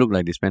 Do they look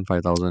like they spent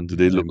 5,000? Do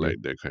they look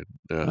like that kind?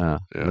 Yeah.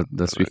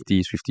 The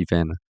Swifty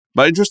fan.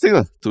 But interesting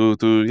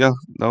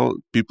now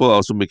people are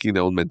also making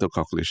their own mental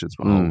calculations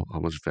about how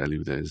much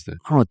value there is there.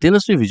 I don't know, Taylor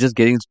Swift is just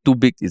getting too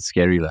big, it's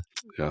scary lah.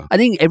 Yeah. I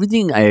think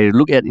everything I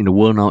look at in the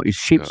world now is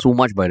shaped so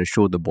much by the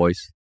show The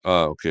Boys.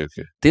 Okay.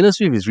 Taylor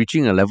Swift is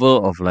reaching a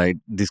level of like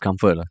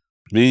discomfort lah.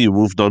 Maybe you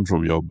moved on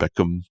from your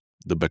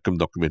the Beckham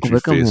documentary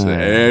phase.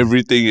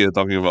 Everything you're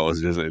talking about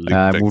was just like linked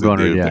back moved to on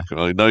already,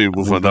 Beckham. Now you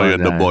move on. Now you're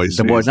in The Boys.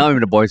 The Boys. Now I'm in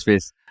The Boys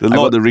phase. The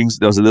Lord of the Rings.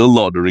 There was a little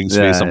Lord of the Rings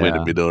phase somewhere in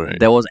the middle, right?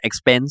 There was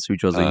Expanse,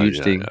 which was a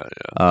huge thing.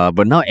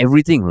 But now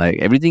everything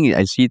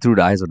I see through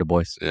the eyes of The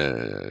Boys.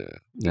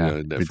 Yeah.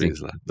 In that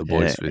phase, The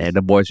Boys phase.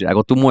 The Boys. I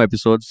got 2 more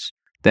episodes.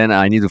 Then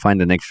I need to find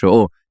the next show.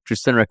 Oh,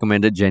 Tristan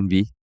recommended Gen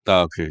V.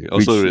 Okay.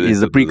 Also which is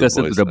the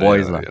precursor to The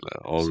Boys.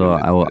 So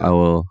I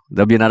will.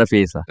 There'll be another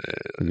phase.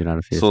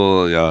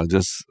 So yeah,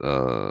 just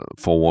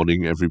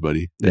forewarning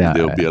everybody.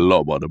 There'll be a lot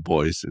about The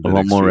Boys. In the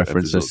lot more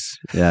references.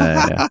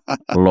 Yeah.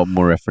 A lot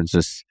more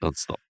references.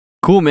 Non-stop.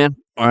 Cool, man.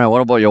 All right.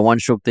 What about your one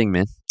show thing,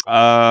 man?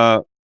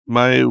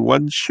 My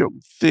one show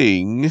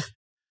thing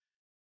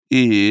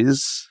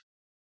is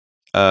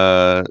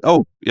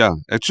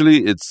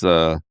actually it's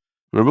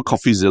remember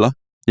CoffeeZilla?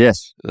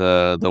 Yes.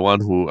 The one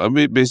who,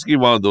 basically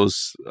one of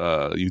those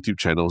YouTube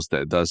channels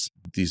that does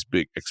these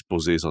big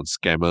exposés on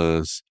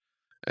scammers,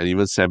 and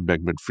even Sam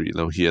Bankman-Fried.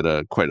 He had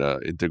quite an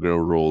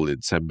integral role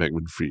in Sam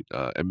Bankman-Fried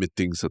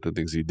admitting certain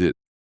things he did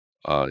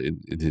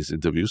in his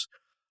interviews.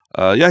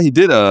 He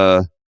did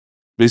a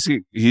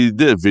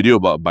video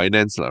about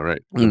Binance,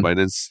 right? The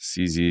Binance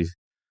CZ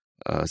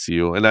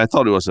CEO, and I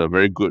thought it was a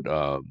very good,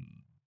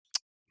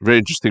 very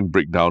interesting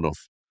breakdown of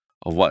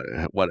what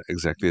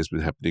exactly has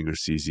been happening with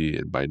CZ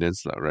and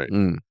Binance, right?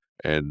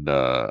 And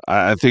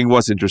I think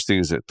what's interesting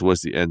is that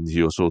towards the end,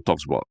 he also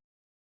talks about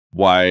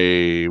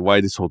why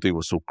this whole thing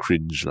was so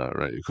cringe,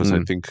 right? Because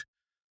I think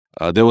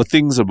there were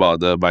things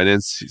about the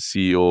Binance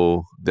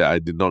CEO that I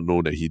did not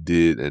know that he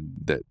did, and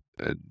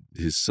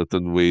his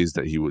certain ways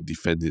that he would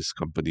defend his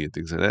company and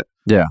things like that.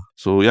 Yeah.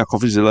 So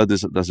CoffeeZilla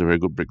does a very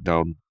good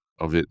breakdown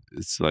of it.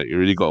 It's like it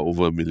really got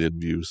over 1 million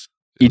views.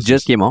 It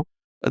just came out.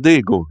 A day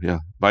ago, yeah.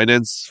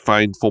 Binance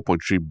fined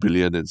 4.3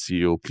 billion and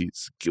CEO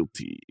pleads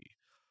guilty.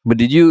 But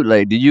did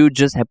you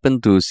just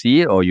happen to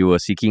see it, or you were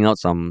seeking out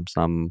some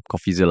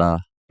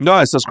CoffeeZilla? No,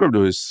 I subscribed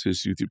to his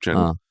YouTube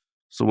channel.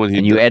 So when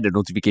you add the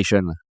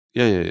notification.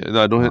 Yeah.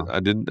 No, I don't. I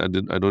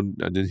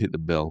didn't hit the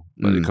bell,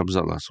 but it comes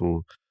out lah.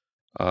 So,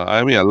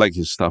 I mean, I like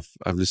his stuff.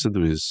 I've listened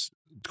to his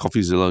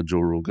CoffeeZilla, Joe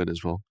Rogan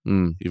as well.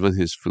 Even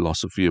his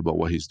philosophy about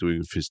what he's doing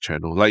with his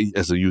channel, like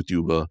as a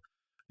YouTuber,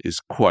 is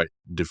quite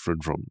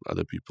different from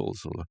other people.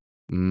 So,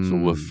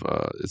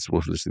 it's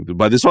worth listening to.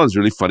 But this one's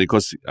really funny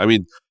because, I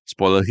mean,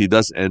 spoiler, he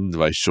does end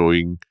by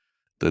showing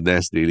the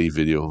Nas Daily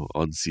video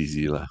on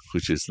CZ lah,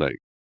 which is like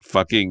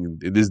fucking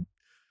it is.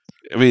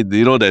 I mean,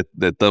 you know that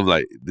term,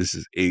 like, this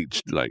is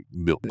aged like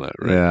milk,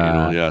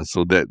 right? Yeah.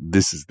 So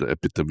this is the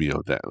epitome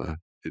of that.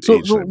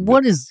 So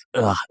what is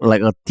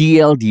like a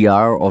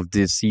TLDR of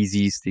this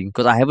CZ's thing?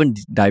 Because I haven't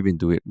dived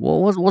into it.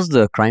 What's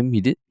the crime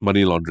he did?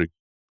 Money laundering.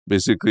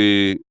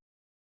 Basically,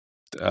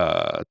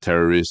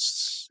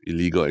 terrorists,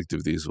 illegal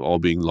activities all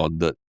being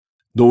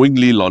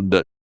knowingly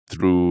laundered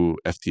through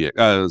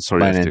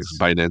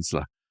Binance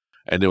lah.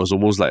 And it was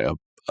almost like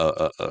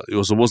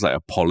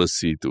a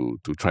policy to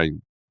try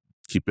and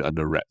keep it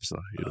under wraps,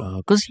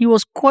 because he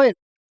was quite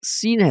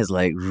seen as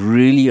like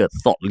really a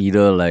thought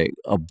leader, like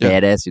a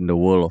badass in the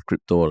world of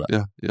crypto.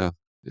 Yeah.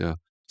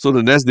 So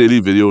the Nas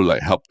Daily video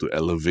like helped to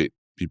elevate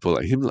people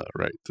like him,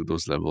 right, to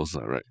those levels,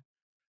 right?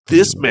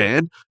 This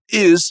man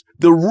is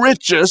the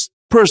richest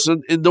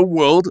person in the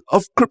world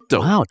of crypto.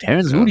 Wow,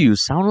 Terrence, who do you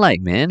sound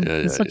like, man?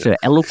 It's such an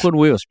eloquent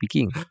way of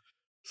speaking.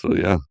 So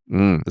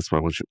that's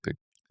my one shoot thing.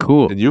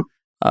 Cool. And you?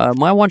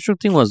 My one shoot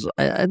thing was,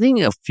 I think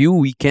a few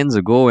weekends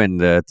ago when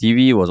the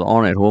TV was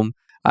on at home,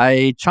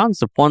 I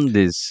chanced upon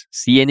this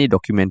CNA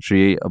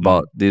documentary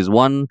about this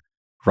one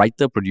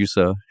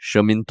writer-producer,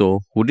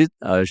 Sherminto, who did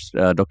a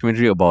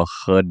documentary about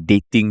her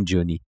dating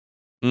journey.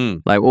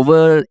 Like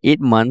over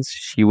 8 months,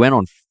 she went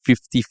on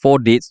 54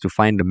 dates to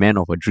find the man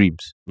of her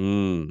dreams.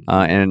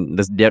 And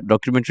the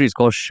documentary is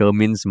called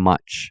Shermin's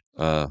March.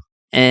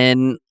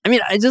 And I mean,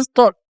 I just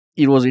thought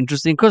it was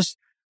interesting because,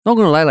 not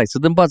gonna lie, like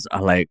certain parts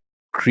are like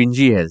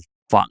cringy as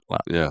fuck.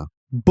 Yeah.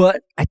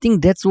 But I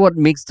think that's what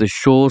makes the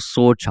show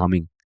so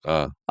charming.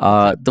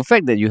 The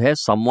fact that you have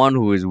someone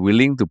who is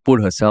willing to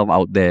put herself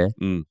out there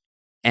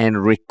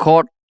and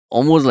record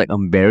almost like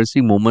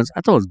embarrassing moments,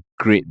 I thought it was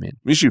great, man. I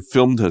mean, she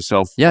filmed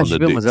herself. Yeah, she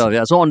filmed herself.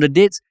 Yeah, so on the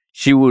dates,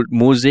 she would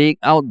mosaic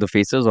out the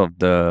faces of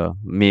the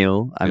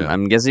male.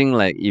 I'm guessing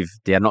like if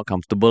they are not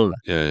comfortable.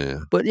 Yeah.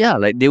 But yeah,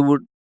 like they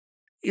would,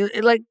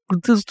 like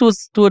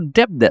to a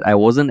depth that I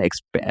wasn't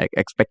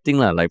expecting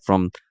like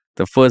from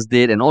the first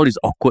date and all these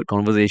awkward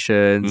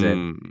conversations.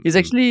 And it's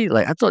actually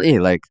like, I thought,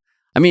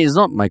 I mean, it's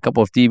not my cup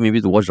of tea maybe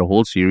to watch the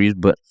whole series,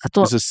 but I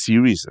thought it's a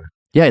series.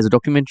 Yeah, it's a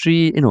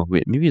documentary.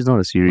 Wait, maybe it's not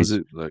a series. Was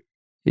it like?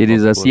 It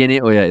is a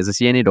CNA. Oh yeah, it's a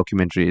CNA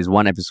documentary. It's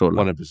one episode.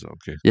 One episode,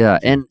 okay. Yeah,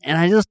 and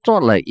I just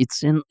thought like it's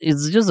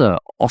just a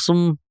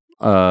awesome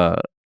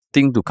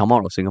thing to come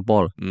out of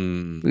Singapore.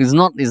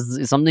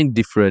 It's something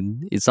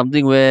different. It's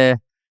something where,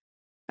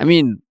 I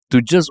mean,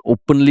 to just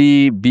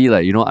openly be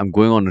like, I'm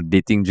going on a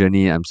dating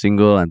journey. I'm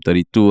single. I'm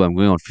 32. I'm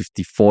going on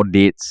 54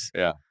 dates.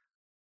 Yeah.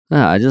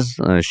 I just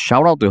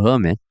shout out to her,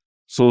 man.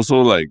 So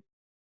like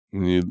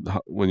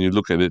when you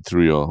look at it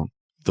through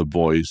the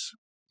boys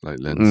like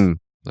lens.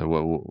 Like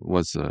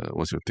what's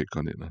your take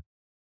on it?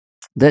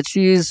 That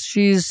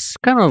she's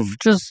kind of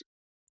just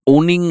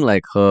owning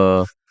like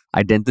her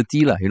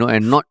identity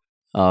and not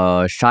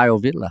shy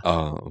of it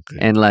okay.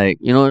 And like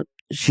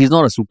she's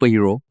not a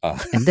superhero,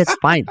 and that's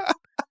fine.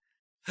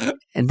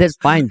 And that's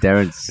fine,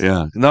 Terrence.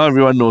 Yeah. Now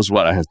everyone knows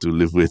what I have to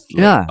live with.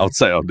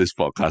 Outside of this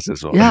podcast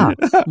as well. Yeah.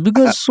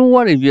 Because so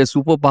what if you have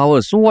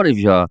superpowers? So what if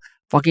you're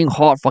fucking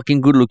hot,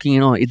 fucking good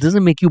looking? It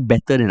doesn't make you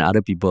better than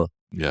other people.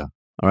 Yeah.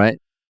 All right.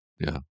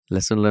 Yeah.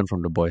 Lesson learned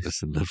from the boys.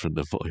 Lesson learned from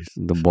the boys.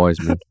 The boys,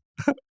 man.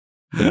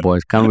 The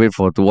boys. Can't wait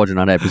to watch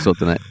another episode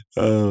tonight.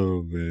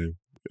 Oh, man.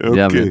 Okay.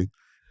 Yeah, man.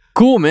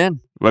 Cool,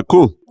 man. But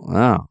cool.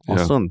 Wow.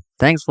 Awesome.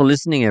 Thanks for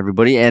listening,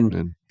 everybody.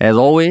 And as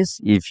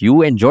always, if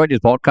you enjoyed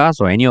this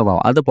podcast or any of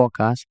our other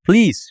podcasts,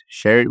 please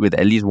share it with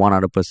at least one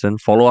other person.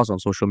 Follow us on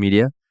social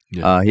media.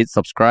 Yeah. Hit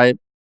subscribe.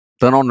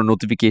 Turn on the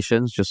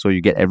notifications just so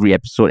you get every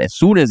episode as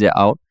soon as they're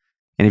out.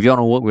 And if you want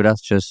to work with us,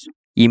 just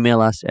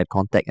email us at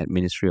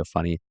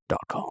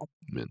contact@ministryofunny.com.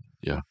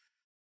 Yeah.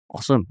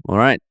 Awesome. All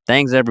right.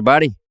 Thanks,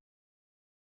 everybody.